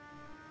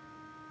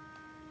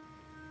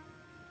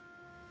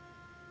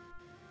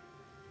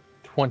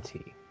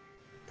 20.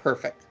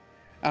 Perfect.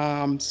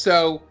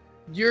 So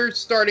you're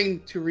starting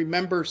to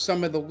remember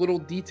some of the little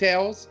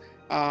details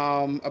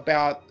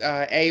about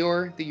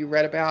Aor that you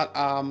read about.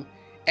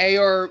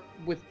 Aor,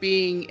 with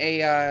being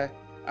a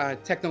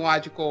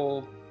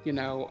technological,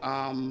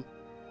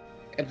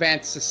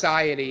 advanced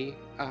society.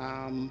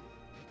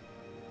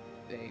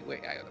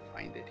 Wait, I gotta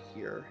find it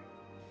here.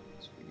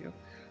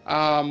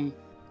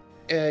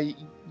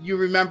 You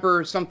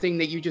remember something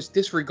that you just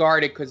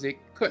disregarded because it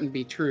couldn't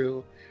be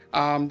true.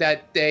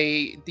 That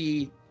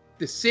the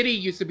city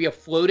used to be a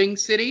floating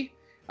city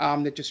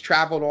that just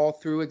traveled all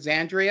through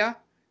Exandria,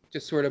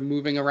 just sort of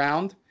moving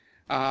around,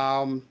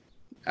 and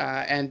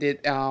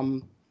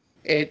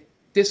it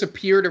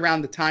disappeared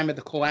around the time of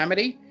the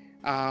calamity.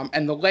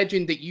 And the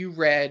legend that you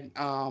read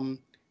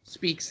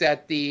speaks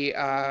that they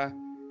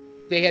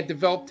had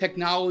developed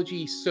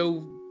technology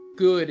so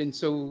good and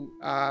so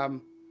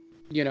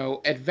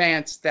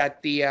advanced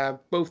that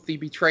both the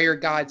betrayer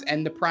gods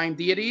and the prime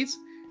deities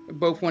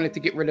both wanted to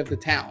get rid of the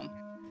town.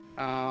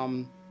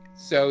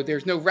 So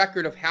there's no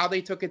record of how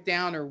they took it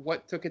down or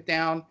what took it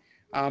down,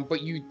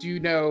 but you do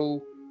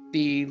know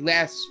the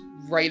last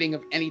writing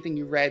of anything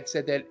you read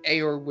said that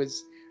Aor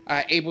was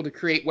able to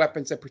create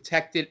weapons that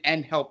protected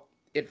and helped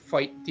it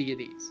fight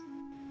deities.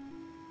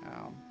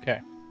 Okay.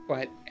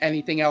 But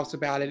anything else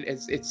about it,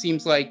 it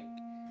seems like,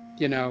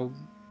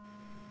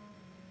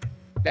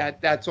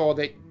 that's all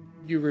that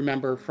you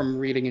remember from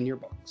reading in your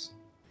books.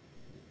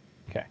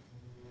 Okay.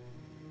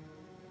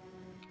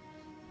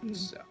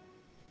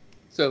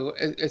 So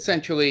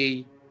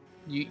essentially,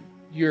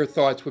 your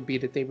thoughts would be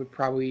that they would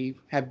probably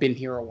have been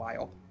here a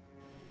while.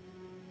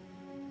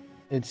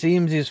 It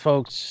seems these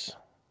folks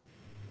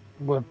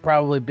would have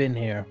probably been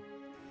here.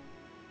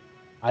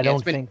 I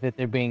don't think that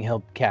they're being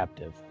held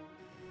captive.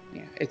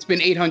 Yeah, it's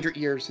been 800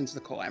 years since the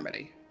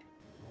calamity.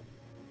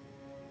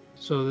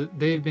 So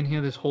they've been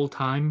here this whole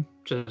time,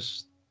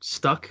 just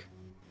stuck?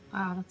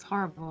 Wow, that's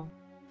horrible.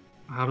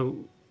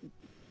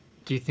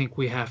 Do you think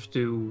we have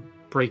to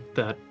break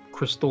that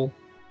crystal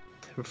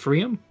to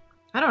free them?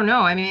 I don't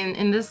know. I mean,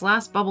 in this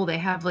last bubble, they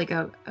have like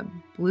a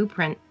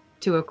blueprint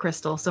to a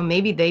crystal. So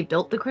maybe they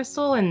built the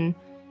crystal and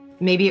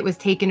maybe it was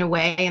taken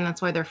away and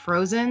that's why they're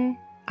frozen.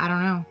 I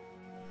don't know.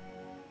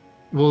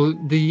 Well,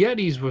 the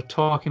Yetis were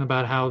talking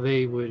about how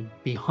they would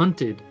be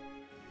hunted.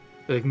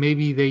 Like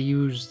maybe they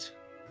used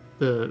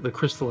the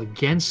crystal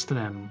against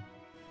them.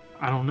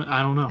 I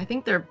don't know. I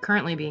think they're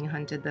currently being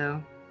hunted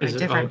though by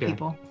different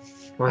people.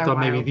 Or I thought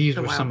maybe these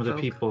were some of the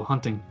people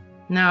hunting.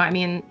 No, I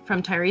mean,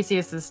 from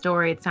Tiresias'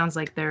 story, it sounds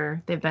like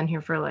they've been here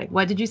for like,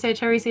 what did you say,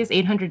 Tiresias?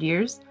 800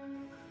 years?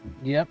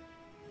 Yep.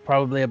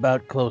 Probably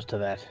about close to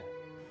that.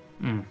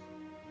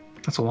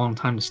 That's a long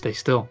time to stay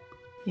still.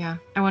 Yeah.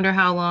 I wonder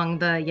how long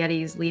the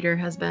Yeti's leader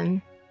has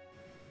been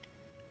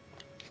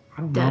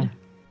dead. Know.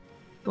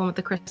 The one with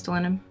the crystal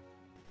in him.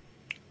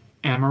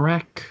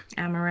 Amarak?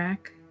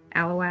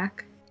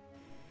 Alawak.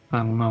 I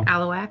don't know.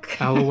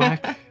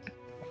 Alawak.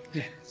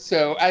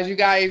 So as you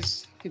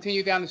guys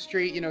continue down the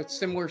street, it's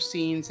similar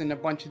scenes in a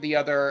bunch of the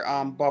other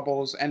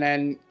bubbles. And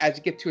then as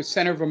you get to a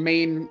center of a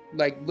main,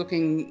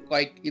 looking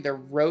like either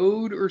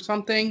road or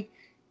something,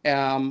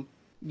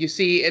 you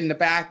see in the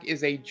back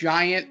is a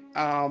giant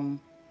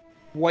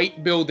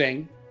white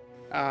building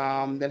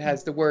that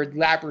has the word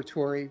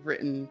laboratory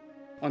written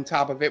on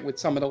top of it with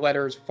some of the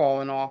letters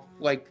falling off,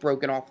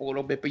 broken off a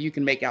little bit, but you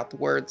can make out the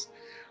words.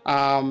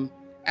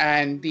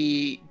 And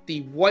the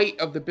white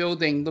of the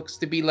building looks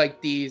to be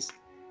like these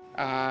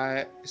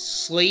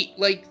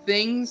slate-like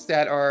things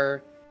that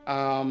are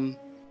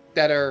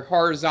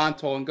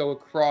horizontal and go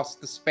across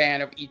the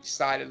span of each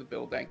side of the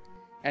building.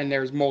 And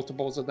there's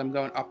multiples of them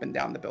going up and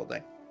down the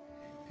building.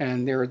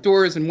 And there are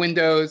doors and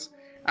windows.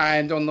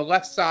 And on the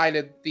left side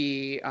of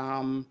the,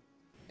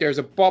 there's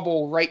a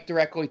bubble right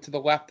directly to the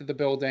left of the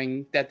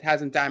building that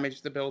hasn't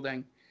damaged the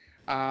building.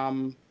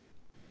 And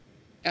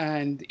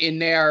in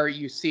there,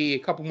 you see a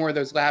couple more of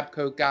those lab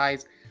coat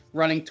guys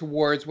running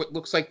towards what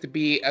looks like to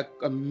be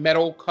a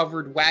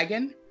metal-covered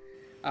wagon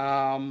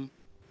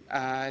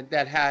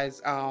that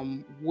has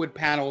wood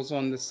panels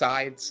on the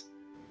sides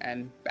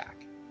and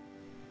back.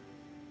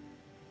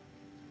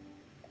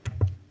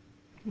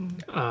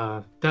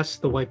 That's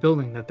the white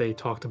building that they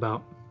talked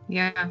about.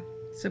 Yeah.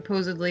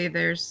 Supposedly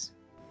there's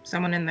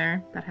someone in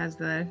there that has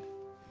the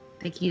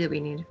key that we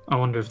need. I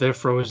wonder if they're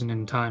frozen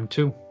in time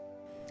too.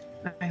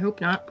 I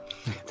hope not.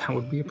 That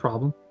would be a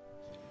problem.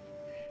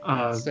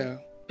 So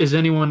Is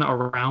anyone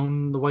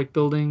around the white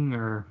building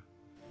or?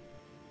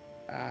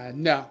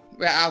 no,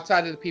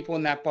 outside of the people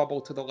in that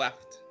bubble to the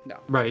left, no.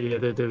 Right. Yeah.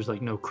 There's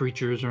like no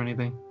creatures or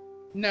anything.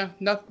 No,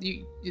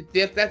 nothing.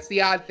 That's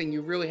the odd thing.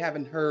 You really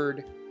haven't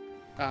heard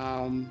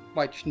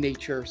much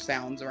nature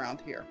sounds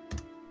around here.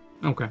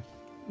 Okay.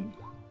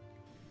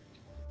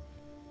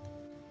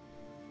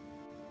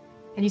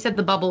 And you said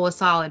the bubble was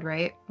solid,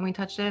 right? When we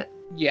touched it?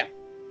 Yeah.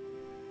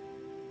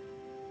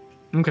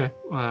 Okay.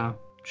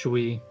 Should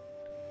we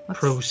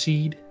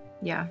proceed?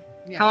 Yeah.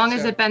 Yeah, How long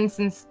has so- it been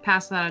since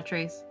Pass Without a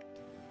Trace?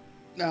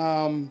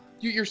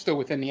 You're still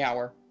within the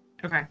hour.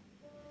 Okay.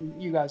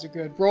 You guys are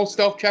good. Roll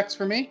stealth checks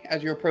for me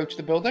as you approach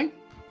the building.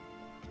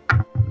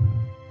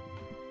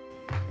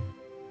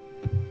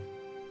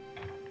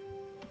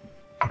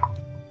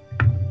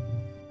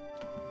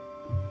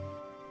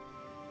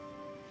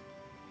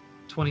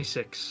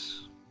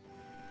 $26.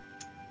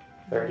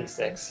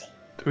 36.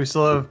 Do we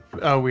still have?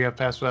 Oh, we have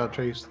Pass Without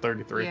Trace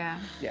 33. Yeah.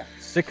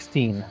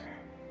 16.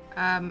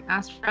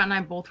 Astronaut and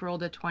I both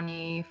rolled a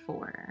 22,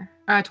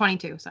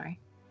 sorry.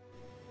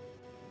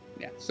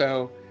 Yeah.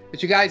 So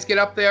as you guys get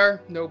up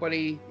there,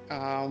 nobody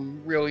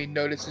really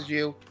notices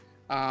you.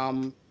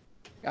 You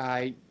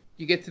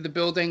get to the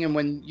building, and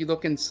when you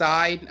look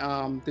inside,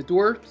 the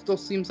door still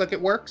seems like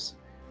it works.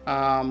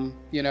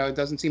 It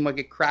doesn't seem like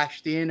it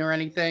crashed in or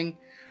anything.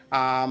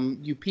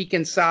 You peek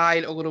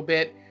inside a little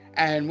bit,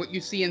 and what you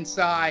see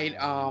inside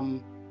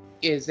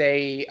is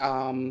a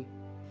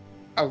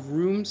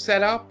room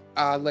set up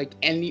like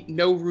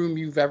no room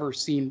you've ever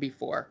seen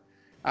before.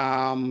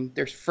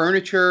 There's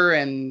furniture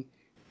and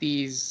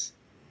these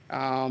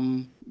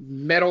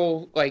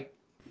metal, like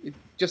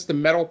just the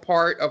metal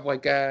part of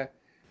like a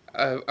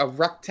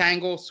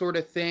rectangle sort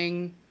of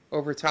thing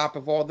over top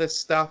of all this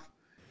stuff,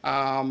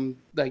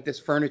 like this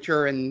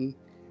furniture, and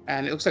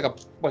it looks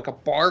like a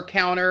bar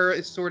counter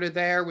is sort of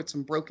there with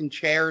some broken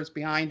chairs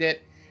behind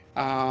it.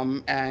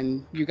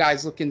 And you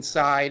guys look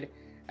inside,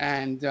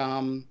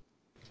 and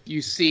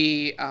you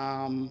see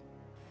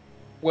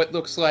what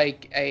looks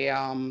like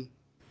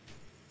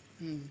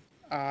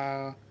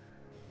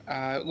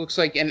looks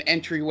like an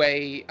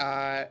entryway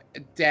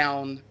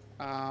down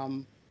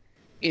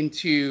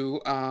into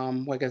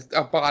like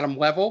a bottom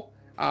level.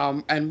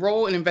 And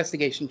roll an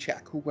investigation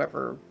check,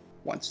 whoever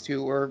wants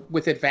to, or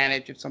with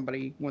advantage if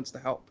somebody wants to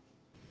help.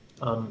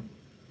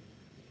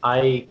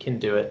 I can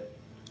do it.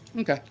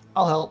 Okay.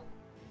 I'll help.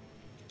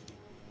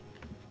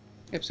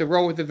 Yep, so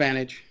roll with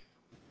advantage.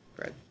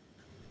 Fred.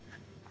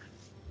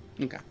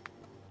 Okay.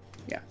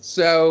 Yeah,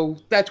 so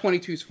that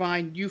 22 is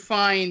fine. You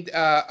find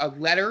a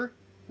letter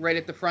right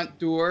at the front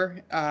door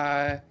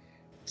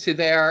to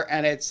there,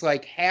 and it's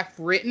like half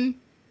written,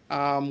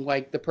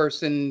 like the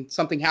person,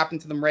 something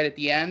happened to them right at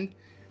the end.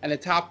 And the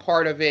top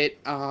part of it,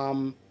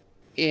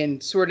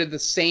 in sort of the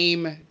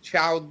same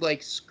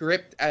childlike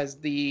script as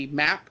the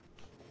map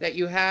that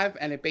you have,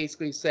 and it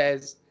basically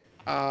says,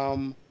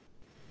 item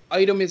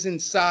is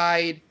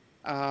inside.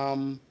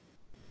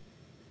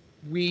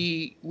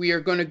 We are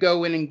going to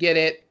go in and get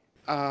it.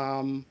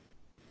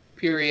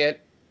 Period.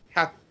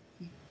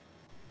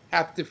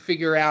 Have to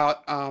figure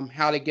out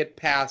how to get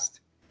past,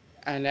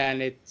 and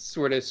then it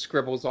sort of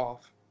scribbles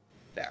off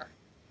there.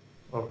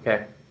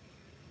 Okay.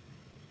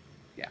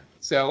 Yeah.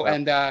 So,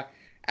 and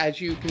as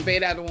you convey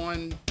that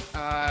on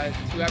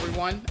to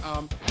everyone,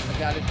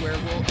 that is where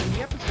we'll end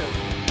the episode.